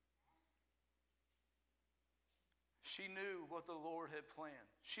 She knew what the Lord had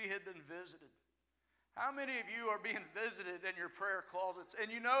planned. She had been visited. How many of you are being visited in your prayer closets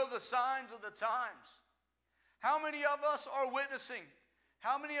and you know the signs of the times? How many of us are witnessing?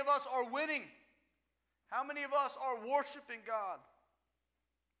 How many of us are winning? How many of us are worshiping God?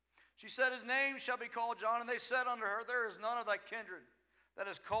 She said, His name shall be called John. And they said unto her, There is none of thy kindred that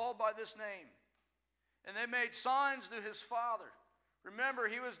is called by this name. And they made signs to his father. Remember,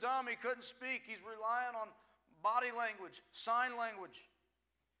 he was dumb. He couldn't speak. He's relying on body language, sign language.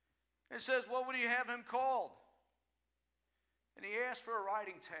 It says, what would he have him called? And he asked for a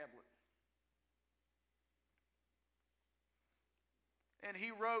writing tablet. And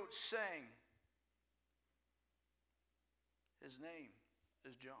he wrote, saying, His name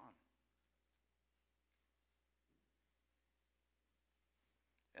is John.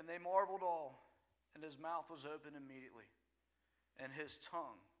 And they marveled all, and his mouth was opened immediately, and his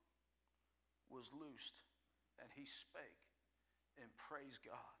tongue was loosed, and he spake and praised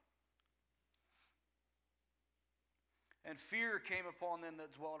God. And fear came upon them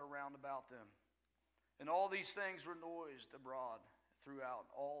that dwelt around about them. And all these things were noised abroad throughout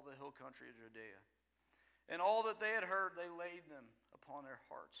all the hill country of Judea. And all that they had heard, they laid them upon their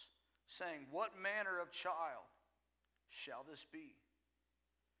hearts, saying, What manner of child shall this be?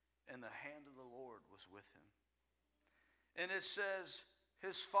 And the hand of the Lord was with him. And it says,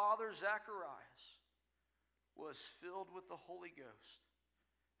 his father Zacharias was filled with the Holy Ghost,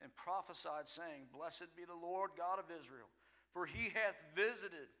 and prophesied, saying, Blessed be the Lord God of Israel, for he hath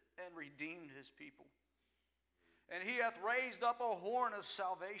visited and redeemed his people. And he hath raised up a horn of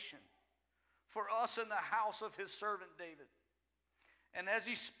salvation for us in the house of his servant David. And as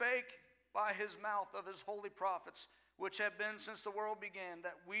he spake by his mouth of his holy prophets, which have been since the world began,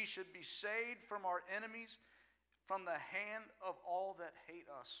 that we should be saved from our enemies, from the hand of all that hate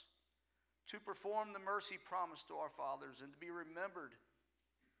us, to perform the mercy promised to our fathers, and to be remembered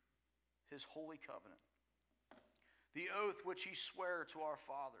his holy covenant, the oath which he sware to our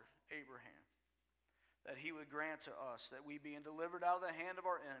father Abraham, that he would grant to us that we, being delivered out of the hand of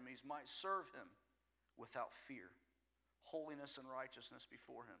our enemies, might serve him without fear, holiness and righteousness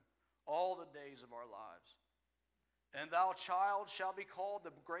before him, all the days of our lives. And thou, child, shalt be called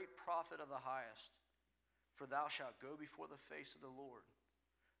the great prophet of the highest, for thou shalt go before the face of the Lord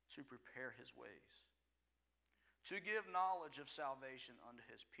to prepare his ways, to give knowledge of salvation unto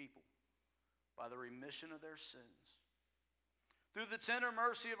his people, by the remission of their sins, through the tender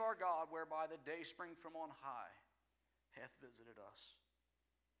mercy of our God, whereby the dayspring from on high hath visited us.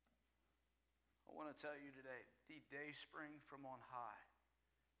 I want to tell you today, the dayspring from on high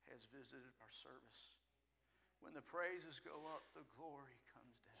has visited our service. When the praises go up, the glory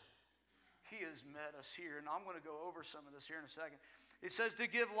comes down. He has met us here, and I'm going to go over some of this here in a second. It says,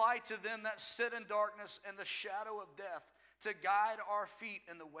 to give light to them that sit in darkness and the shadow of death, to guide our feet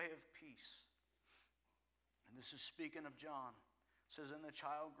in the way of peace. And this is speaking of John. It says, and the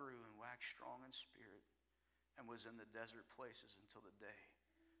child grew and waxed strong in spirit, and was in the desert places until the day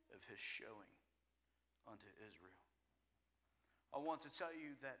of his showing unto Israel. I want to tell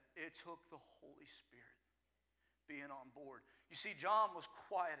you that it took the Holy Spirit being on board. You see, John was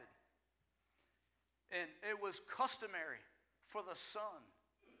quieted, and it was customary for the son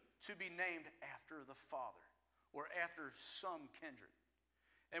to be named after the father, or after some kindred.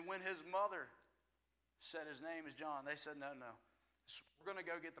 And when his mother said his name is John, they said, no. We're going to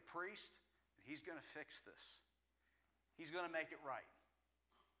go get the priest, and he's going to fix this. He's going to make it right.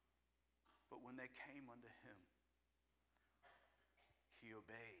 But when they came unto him, he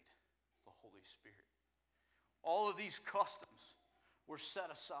obeyed the Holy Spirit. All of these customs were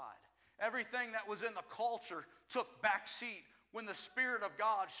set aside. Everything that was in the culture took back seat when the Spirit of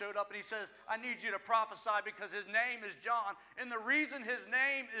God showed up and he says, I need you to prophesy because his name is John. And the reason his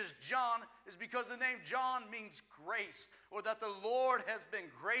name is John is because the name John means grace, or that the Lord has been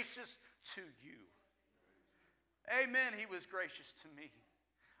gracious to you. Amen. He was gracious to me.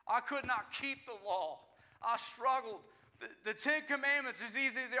 I could not keep the law. I struggled. The Ten Commandments, as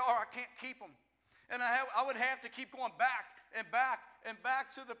easy as they are, I can't keep them. And I would have to keep going back and back and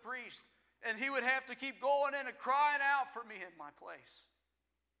back to the priest. And he would have to keep going in and crying out for me in my place.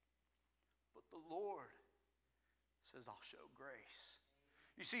 But the Lord says, I'll show grace.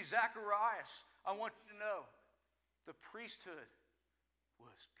 You see, Zacharias, I want you to know, the priesthood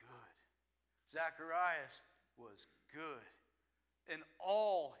was good. Zacharias was good. in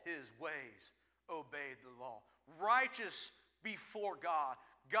all his ways obeyed the law. Righteous before God.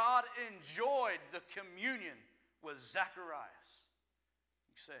 God enjoyed the communion with Zacharias.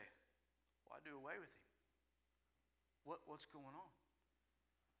 You say, why do away with him? What's going on?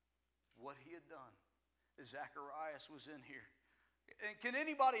 What he had done is Zacharias was in here. And can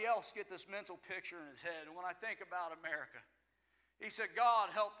anybody else get this mental picture in his head? And when I think about America, he said, God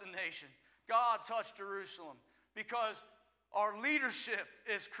help the nation. God touch Jerusalem. Because our leadership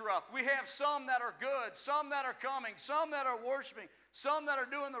is corrupt. We have some that are good, some that are coming, some that are worshiping, some that are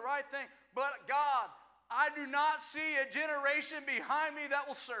doing the right thing. But God, I do not see a generation behind me that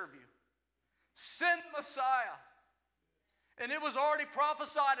will serve you. Send the Messiah. And it was already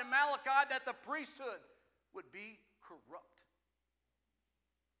prophesied in Malachi that the priesthood would be corrupt.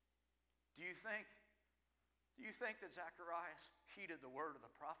 Do you think that Zacharias heeded the word of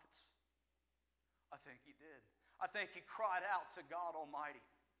the prophets? I think he did. I think he cried out to God Almighty.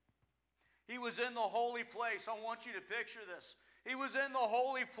 He was in the holy place. I want you to picture this. He was in the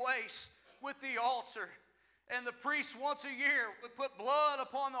holy place with the altar. And the priest once a year would put blood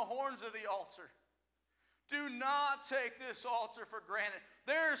upon the horns of the altar. Do not take this altar for granted.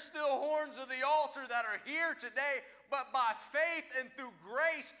 There are still horns of the altar that are here today, but by faith and through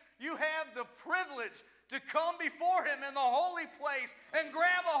grace, you have the privilege to come before him in the holy place and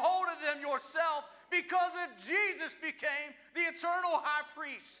grab a hold of them yourself, because of Jesus became the eternal high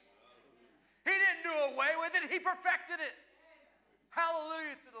priest. He didn't do away with it. He perfected it.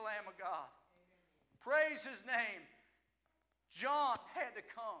 Hallelujah to the Lamb of God. Praise his name. John had to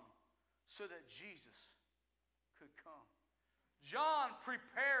come so that Jesus could come. John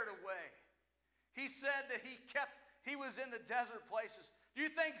prepared a way. He said that he was in the desert places. Do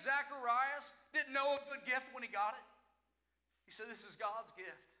you think Zacharias didn't know a good gift when he got it? He said, this is God's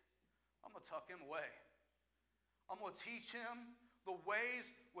gift. I'm going to tuck him away. I'm going to teach him the ways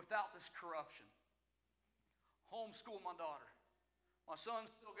without this corruption. Homeschool my daughter. My son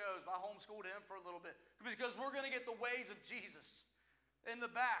still goes, but I homeschooled him for a little bit. Because we're going to get the ways of Jesus. In the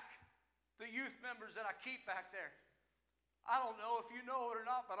back, the youth members that I keep back there. I don't know if you know it or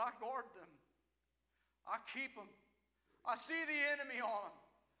not, but I guard them. I keep them. I see the enemy on them.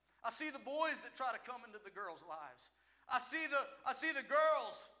 I see the boys that try to come into the girls' lives. I see the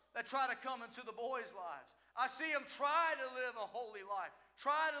girls that try to come into the boys' lives. I see them try to live a holy life,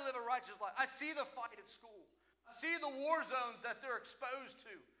 try to live a righteous life. I see the fight at school. I see the war zones that they're exposed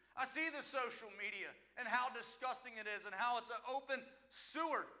to. I see the social media and how disgusting it is and how it's an open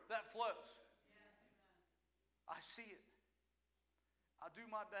sewer that flows. I see it. I do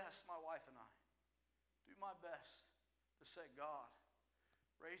my best, my wife and I, do my best to say, God,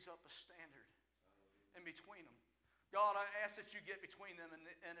 raise up a standard in between them. God, I ask that you get between them and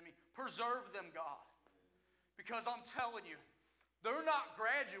the enemy. Preserve them, God. Because I'm telling you, they're not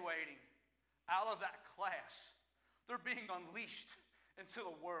graduating out of that class. They're being unleashed into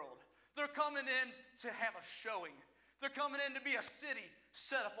the world. They're coming in to have a showing. They're coming in to be a city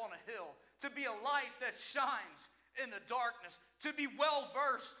set up on a hill, to be a light that shines in the darkness, to be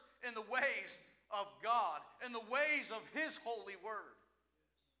well-versed in the ways of God and the ways of his holy word.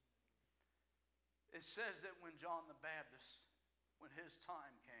 It says that when John the Baptist, when his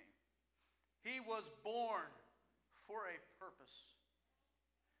time came, he was born for a purpose.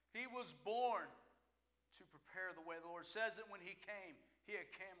 He was born to prepare the way of the Lord. It says that when he came, he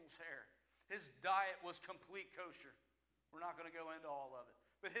had camel's hair. His diet was complete kosher. We're not going to go into all of it.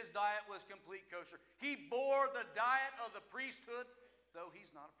 But his diet was complete kosher. He bore the diet of the priesthood, though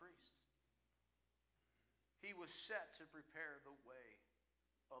he's not a priest. He was set to prepare the way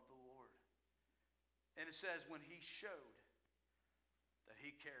of the Lord. And it says when he showed that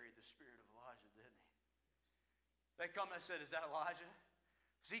he carried the spirit of Elijah, didn't he? They come and said, is that Elijah?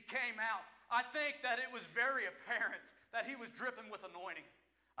 As he came out, I think that it was very apparent that he was dripping with anointing.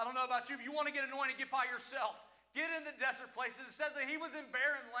 I don't know about you, but you want to get anointed, get by yourself. Get in the desert places. It says that he was in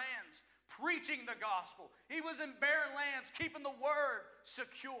barren lands preaching the gospel. He was in barren lands keeping the word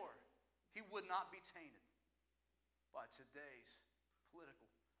secure. He would not be tainted by today's political.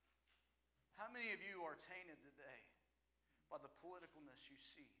 How many of you are tainted today by the politicalness you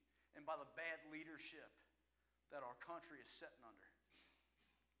see and by the bad leadership that our country is sitting under?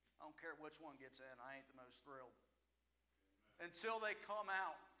 I don't care which one gets in, I ain't the most thrilled. Until they come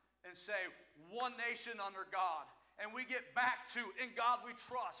out and say, one nation under God, and we get back to, in God we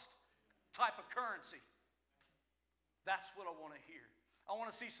trust, type of currency. That's what I want to hear. I want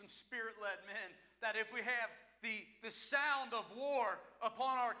to see some spirit-led men that if we have the sound of war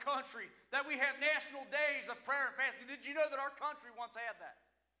upon our country, that we have national days of prayer and fasting. Did you know that our country once had that?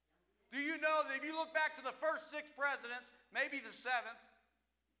 Do you know that if you look back to the first 6 presidents, maybe the 7th,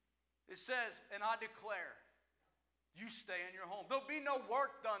 it says, and I declare, you stay in your home. There'll be no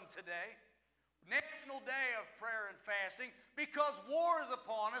work done today. National Day of Prayer and Fasting, because war is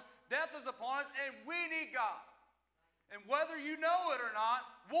upon us, death is upon us, and we need God. And whether you know it or not,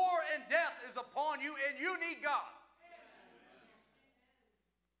 war and death is upon you, and you need God.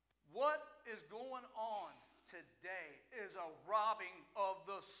 What is going on today is a robbing of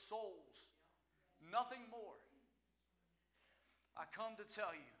the souls. Nothing more. I come to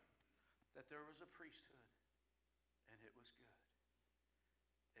tell you that there was a priesthood, and it was good.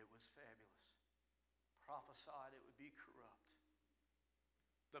 It was fabulous. Prophesied it would be corrupt.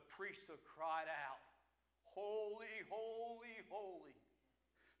 The priesthood cried out, holy, holy, holy.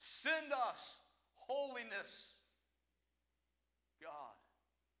 Send us holiness. God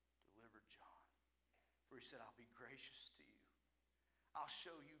delivered John. For he said, I'll be gracious to you. I'll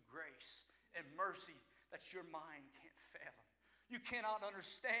show you grace and mercy that your mind can't fathom. You cannot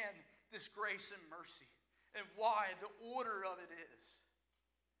understand this grace and mercy and why the order of it is.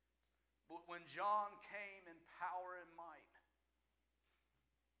 But when John came in power and might,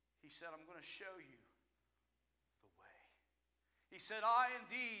 he said, I'm going to show you the way. He said, I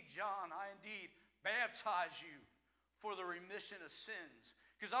indeed, John, I indeed baptize you for the remission of sins.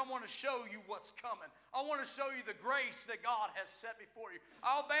 Because I want to show you what's coming. I want to show you the grace that God has set before you.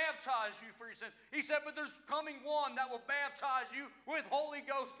 I'll baptize you for your sins. He said, but there's coming one that will baptize you with Holy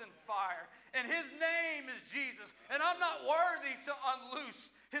Ghost and fire. And his name is Jesus. And I'm not worthy to unloose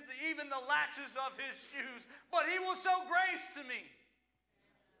even the latches of his shoes. But he will show grace to me.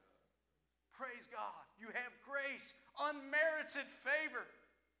 Praise God. You have grace, unmerited favor.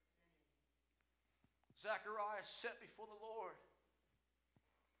 Zacharias sat before the Lord.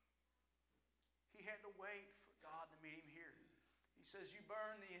 He had to wait for God to meet him here. He says, you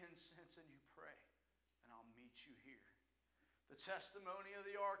burn the incense and you pray, and I'll meet you here. The testimony of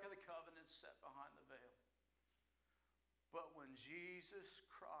the Ark of the Covenant set behind the veil. But when Jesus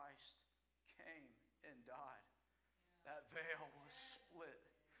Christ came and died, that veil was split.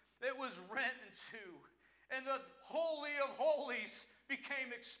 It was rent in two. And the Holy of Holies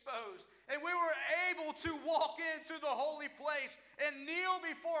became exposed. And we were able to walk into the holy place and kneel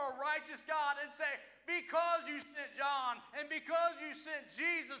before a righteous God and say, because you sent John and because you sent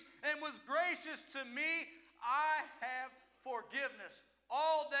Jesus and was gracious to me, I have forgiveness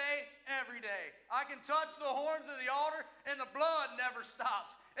all day, every day. I can touch the horns of the altar and the blood never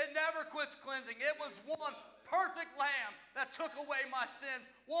stops. It never quits cleansing. It was one perfect lamb that took away my sins.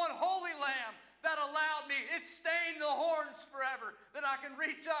 One holy lamb that allowed me, it stained the horns forever, that I can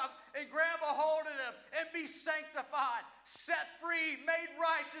reach up and grab a hold of them and be sanctified, set free, made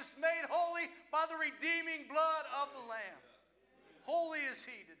righteous, made holy by the redeeming blood of the Lamb. Holy is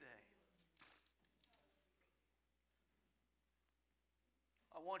he today.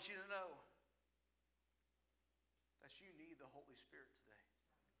 I want you to know that you need the Holy Spirit today.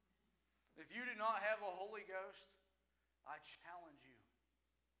 If you do not have a Holy Ghost, I challenge you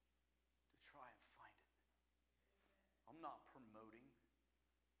to try and find it. I'm not promoting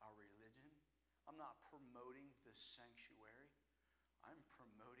our religion. I'm not promoting this sanctuary. I'm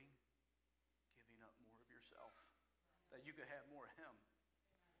promoting giving up more of yourself, that you could have more of him.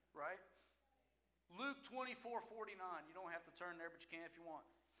 Right? Luke 24:49. You don't have to turn there, but you can if you want.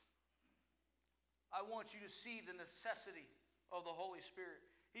 I want you to see the necessity of the Holy Spirit.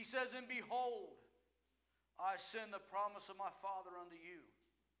 He says, and behold, I send the promise of my Father unto you.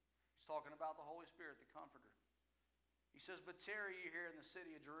 He's talking about the Holy Spirit, the Comforter. He says, but tarry ye here in the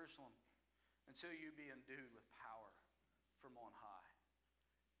city of Jerusalem until you be endued with power from on high.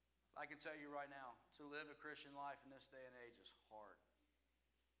 I can tell you right now, to live a Christian life in this day and age is hard.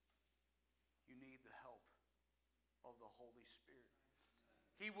 You need the help of the Holy Spirit.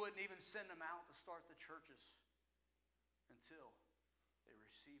 He wouldn't even send them out to start the churches until they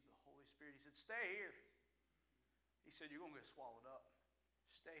received the Holy Spirit. He said, stay here. He said, you're going to get swallowed up.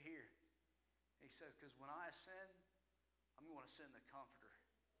 Stay here. He said, because when I ascend, I'm going to send the Comforter.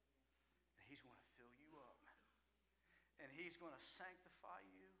 And he's going to fill you up. And he's going to sanctify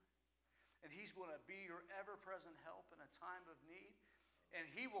you. And he's going to be your ever-present help in a time of need. And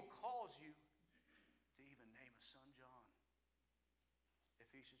he will cause you to even name a son John, if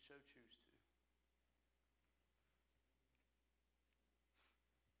he should so choose to.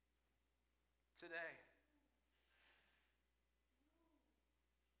 Today,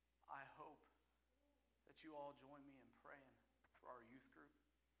 I hope that you all join me in praying for our youth group.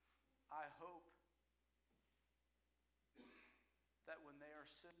 I hope that when they are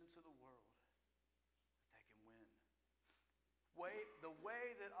sent into the world, that they can win.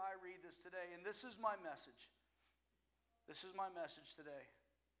 way that I read this today, and this is my message. This is my message today.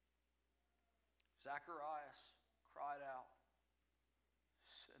 Zacharias cried out,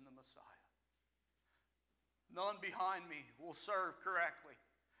 "Send the Messiah. None behind me will serve correctly.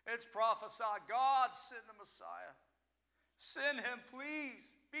 It's prophesied. God, send the Messiah. Send him,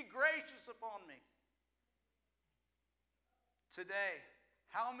 please. Be gracious upon me." Today,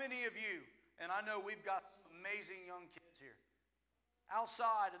 how many of you, and I know we've got some amazing young kids here,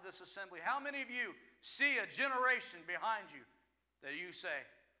 outside of this assembly, how many of you see a generation behind you that you say,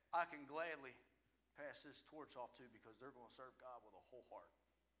 "I can gladly pass this torch off to because they're going to serve God with a whole heart"?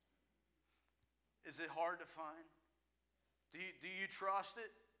 Is it hard to find? Do you trust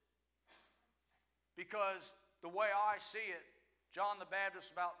it? Because the way I see it, John the Baptist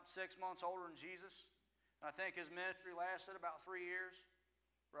is about 6 months older than Jesus. And I think his ministry lasted about 3 years,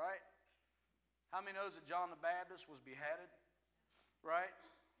 right? How many knows that John the Baptist was beheaded, right?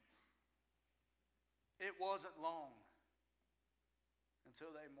 It wasn't long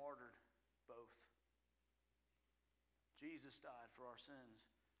until they martyred both. Jesus died for our sins.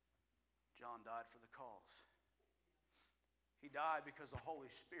 John died for the cause. He died because the Holy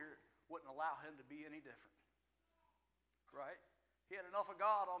Spirit wouldn't allow him to be any different. Right? He had enough of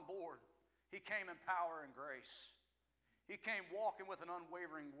God on board. He came in power and grace. He came walking with an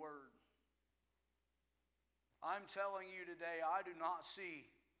unwavering word. I'm telling you today, I do not see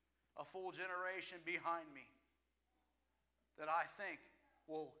a full generation behind me that I think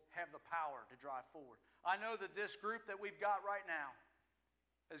will have the power to drive forward. I know that this group that we've got right now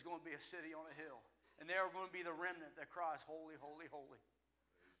is going to be a city on a hill. And they are going to be the remnant that cries, "Holy, holy, holy."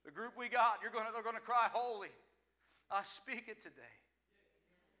 The group we got, they're going to cry, "Holy." I speak it today.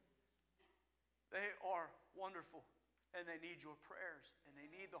 They are wonderful, and they need your prayers, and they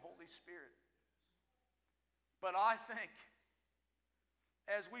need the Holy Spirit. But I think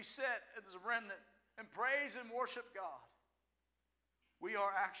as we sit as a remnant and praise and worship God, we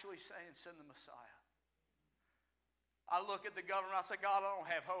are actually saying, "Send the Messiah." I look at the government, I say, "God, I don't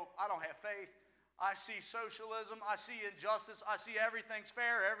have hope. I don't have faith. I see socialism. I see injustice. I see everything's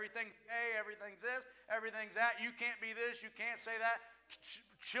fair. Everything's gay. Everything's this. Everything's that. You can't be this. You can't say that."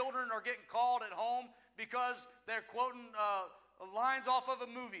 Children are getting called at home because they're quoting lines off of a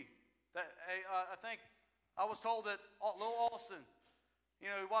movie. That I think I was told that Lil Austin, he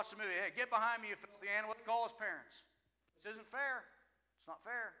watched the movie. "Hey, get behind me, you filthy animal." He called his parents. This isn't fair. It's not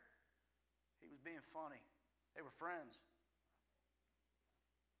fair. He was being funny. They were friends.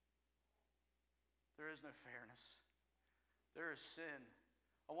 There is no fairness. There is sin.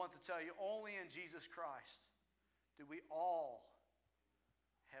 I want to tell you, only in Jesus Christ do we all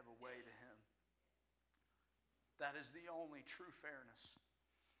have a way to him. That is the only true fairness.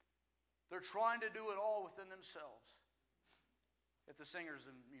 They're trying to do it all within themselves. If the singers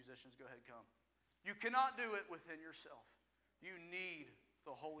and musicians go ahead and come. You cannot do it within yourself. You need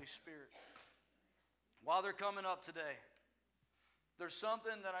the Holy Spirit. While they're coming up today, there's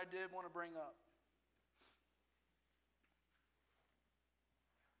something that I did want to bring up.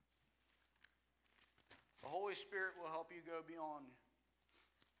 The Holy Spirit will help you go beyond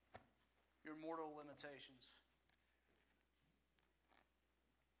your mortal limitations.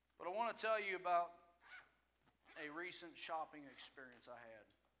 But I want to tell you about a recent shopping experience I had,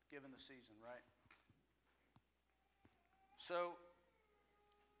 given the season, right? So,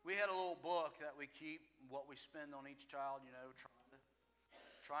 we had a little book that we keep, what we spend on each child,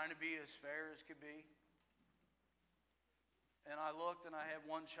 trying to be as fair as could be. And I looked and I had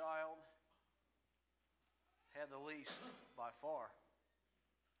one child had the least by far.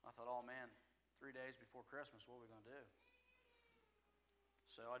 I thought, "Oh man, 3 days before Christmas, what are we going to do?"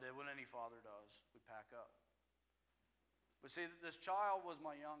 So I did what any father does. We pack up. But see, this child was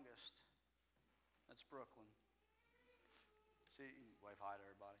my youngest. That's Brooklyn. See, wave hi to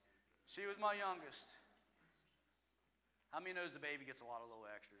everybody. She was my youngest. How many knows the baby gets a lot of little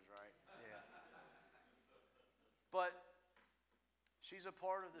extras, right? Yeah. But she's a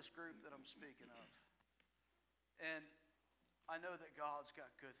part of this group that I'm speaking of. And I know that God's got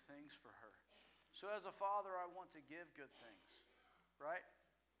good things for her. So as a father, I want to give good things, right?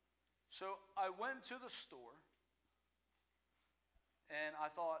 So I went to the store, and I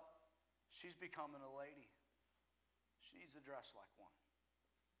thought, she's becoming a lady. She needs to dress like one,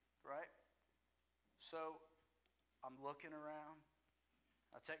 right? So I'm looking around.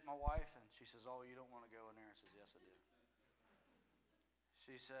 I take my wife, and she says, "Oh, you don't want to go in there?" I says, "Yes, I do."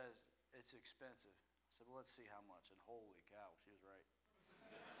 She says, "It's expensive." I said, "Well, let's see how much." And holy cow, she was right.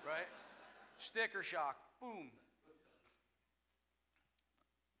 Right? Sticker shock. Boom.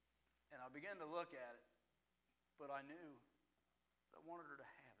 And I began to look at it, but I knew But I wanted her to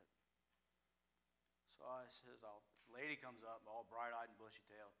have it. So I says, lady comes up, all bright-eyed and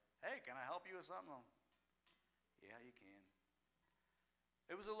bushy-tailed. Hey, can I help you with something? Yeah, you can.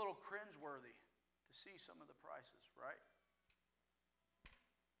 It was a little cringeworthy to see some of the prices, right?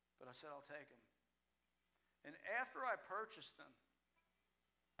 But I said, I'll take them. And after I purchased them,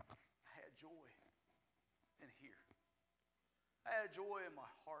 I had joy in here. I had joy in my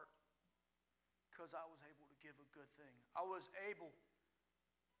heart because I was able to give a good thing. I was able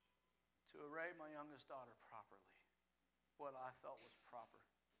to array my youngest daughter properly, what I felt was proper.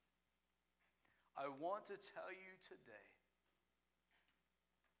 I want to tell you today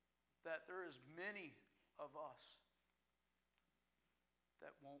that there is many of us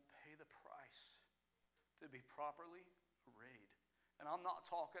that won't pay the price to be properly arrayed. And I'm not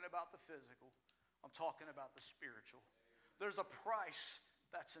talking about the physical. I'm talking about the spiritual. There's a price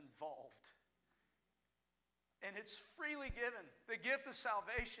that's involved. And it's freely given. The gift of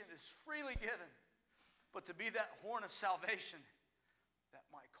salvation is freely given. But to be that horn of salvation, that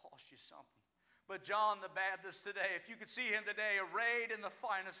might cost you something. But John the Baptist today, if you could see him today arrayed in the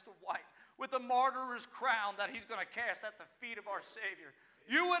finest of white, with the martyr's crown that he's going to cast at the feet of our Savior,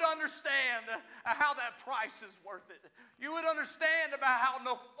 you would understand how that price is worth it. You would understand about how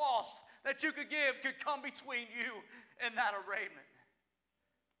no cost that you could give could come between you and that arrayment.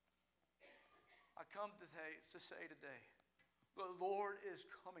 I come to say today, the Lord is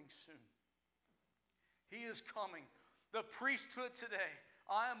coming soon. He is coming. The priesthood today,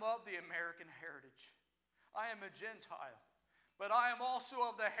 I am of the American heritage. I am a Gentile. But I am also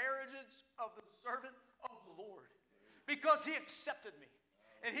of the heritage of the servant of the Lord. Because he accepted me.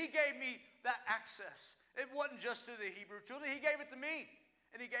 And he gave me that access. It wasn't just to the Hebrew children. He gave it to me.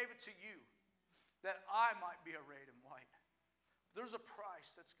 And he gave it to you. That I might be arrayed in white. There's a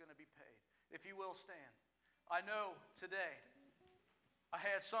price that's going to be paid. If you will stand. I know today I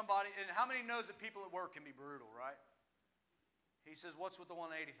had somebody, and how many knows that people at work can be brutal, right? He says, what's with the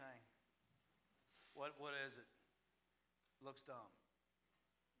 180 thing? What is it? Looks dumb.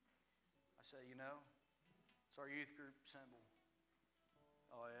 I say, it's our youth group symbol.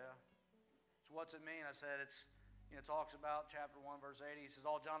 Oh, yeah? So what's it mean? I said, it talks about chapter 1, verse 80. He says,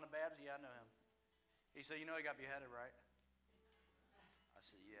 all John the Baptist? Yeah, I know him. He said, he got beheaded, right? I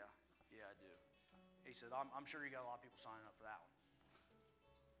said, yeah, I do. He said, I'm sure you got a lot of people signing up for that one.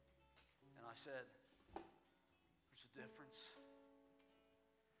 And I said, there's a difference.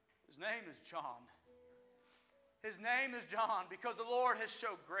 His name is John. His name is John because the Lord has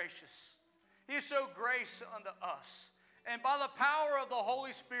showed gracious. He has showed grace unto us. And by the power of the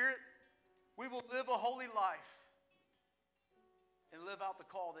Holy Spirit, we will live a holy life and live out the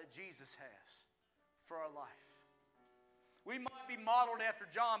call that Jesus has for our life. We might be modeled after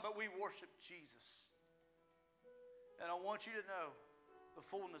John, but we worship Jesus. And I want you to know the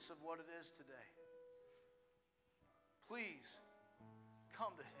fullness of what it is today. Please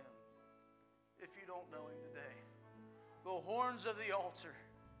come to him if you don't know him today. The horns of the altar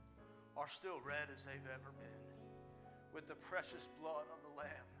are still red as they've ever been with the precious blood of the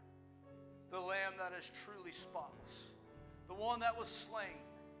Lamb that is truly spotless, the one that was slain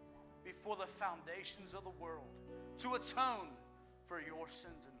before the foundations of the world to atone for your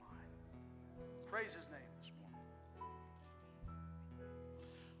sins and mine. Praise his name this morning.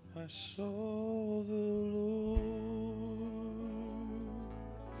 I saw the Lord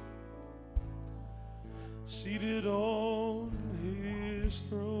seated on his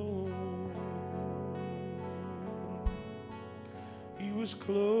throne. He was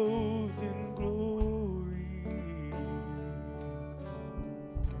clothed in glory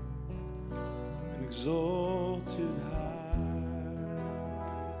and exalted high,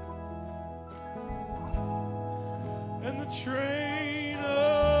 and the train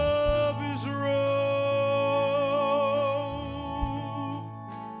of his robe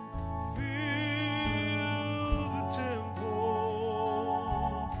filled the temple,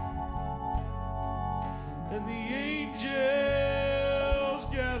 and the angels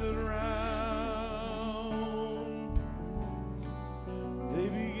gathered round. They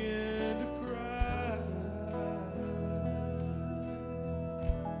began to cry,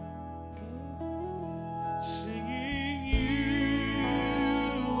 singing, "You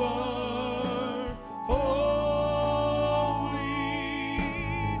are holy,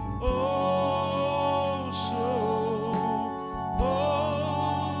 oh so holy.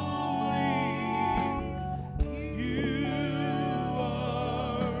 You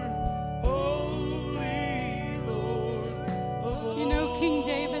are holy, Lord of You know, King all."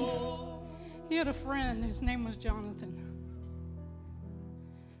 David, he had a friend. His name was Jonathan.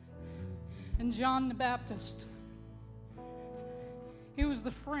 And John the Baptist, He was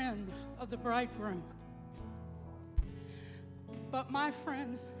the friend of the bridegroom. But my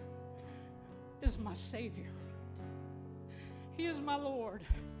friend is my Savior. He is my Lord.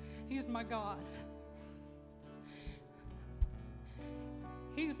 He's my God.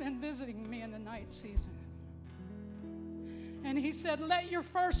 He's been visiting me in the night season. And he said, let your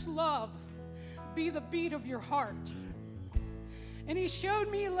first love be the beat of your heart. And he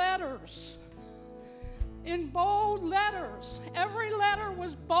showed me letters in bold letters. Every letter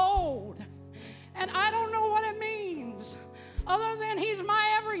was bold. And I don't know what it means other than he's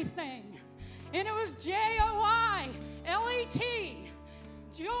my everything. And it was Joylet.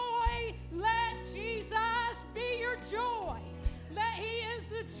 Joy, let Jesus be your joy. He is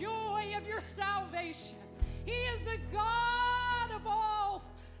the joy of your salvation. He is the God of all.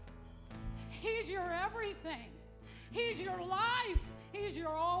 He's your everything. He's your life. He's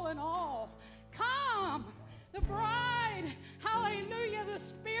your all in all. Come, the bride, hallelujah, the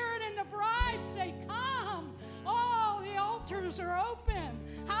Spirit and the bride say, come. Oh, the altars are open.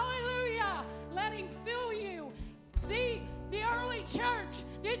 Hallelujah. Let him fill you. See, the early church,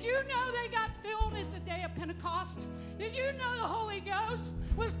 did you know they got filled at the day of Pentecost? Did you know the Holy Ghost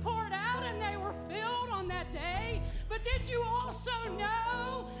was poured out and they were filled on that day? But did you also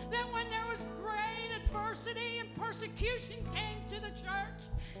know that when there was great adversity and persecution came to the church,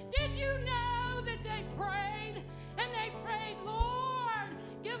 did you know that they prayed? And they prayed, Lord,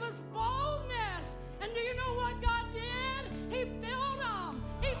 give us boldness. And do you know what God did? He filled them.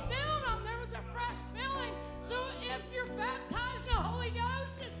 He filled them. There was a fresh filling. So if you're baptized in the Holy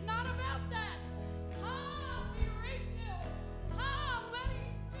Ghost, it's not about that. Come, be refilled. Come, let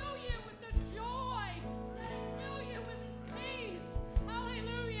him fill you with the joy. Let him fill you with his peace.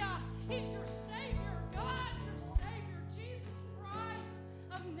 Hallelujah. He's your Savior, God, your Savior, Jesus Christ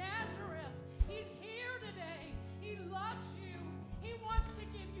of Nazareth. He's here today. He loves you. He wants to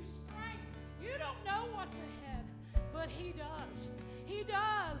give you strength. You don't know what's ahead, but he does. He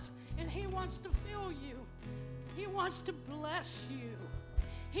does, and he wants to fill you. He wants to bless you.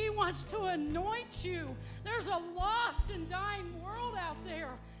 He wants to anoint you. There's a lost and dying world out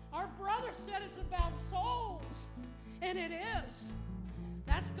there. Our brother said it's about souls, and it is.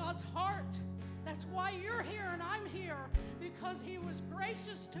 That's God's heart. That's why you're here and I'm here, because he was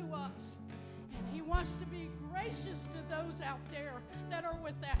gracious to us, and he wants to be gracious to those out there that are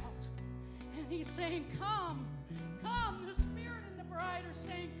without. And he's saying, come, come. The Spirit and the bride are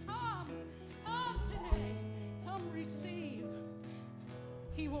saying, come, come today. Come receive.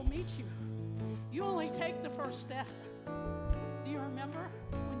 He will meet you. You only take the first step. Do you remember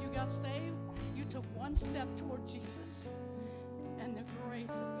when you got saved? You took one step toward Jesus, and the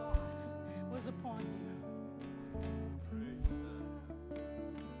grace of God was upon you.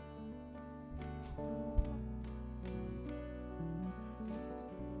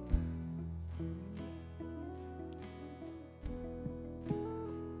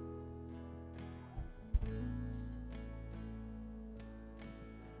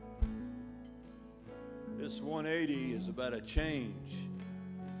 This 180 is about a change.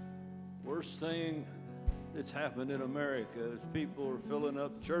 Worst thing that's happened in America is people are filling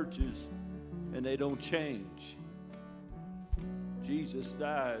up churches and they don't change. Jesus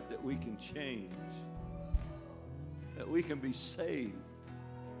died that we can change, that we can be saved,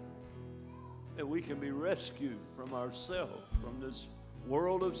 that we can be rescued from ourselves, from this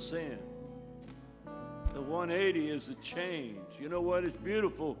world of sin. The 180 is a change. You know what? It's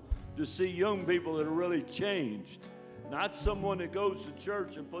beautiful to see young people that are really changed. Not someone that goes to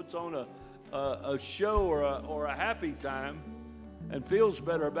church and puts on a show or a happy time and feels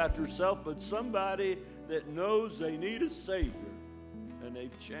better about themselves, but somebody that knows they need a Savior and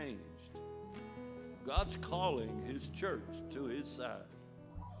they've changed. God's calling his church to his side.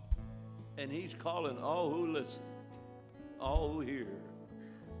 And he's calling all who listen, all who hear.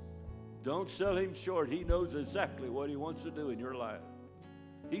 Don't sell him short. He knows exactly what he wants to do in your life.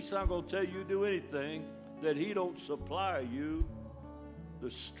 He's not going to tell you to do anything that he don't supply you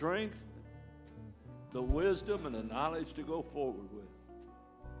the strength, the wisdom, and the knowledge to go forward with.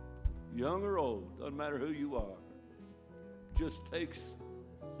 Young or old, doesn't matter who you are. Just takes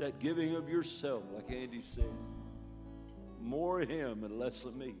that giving of yourself, like Andy said. More of him and less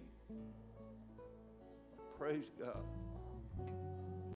of me. Praise God.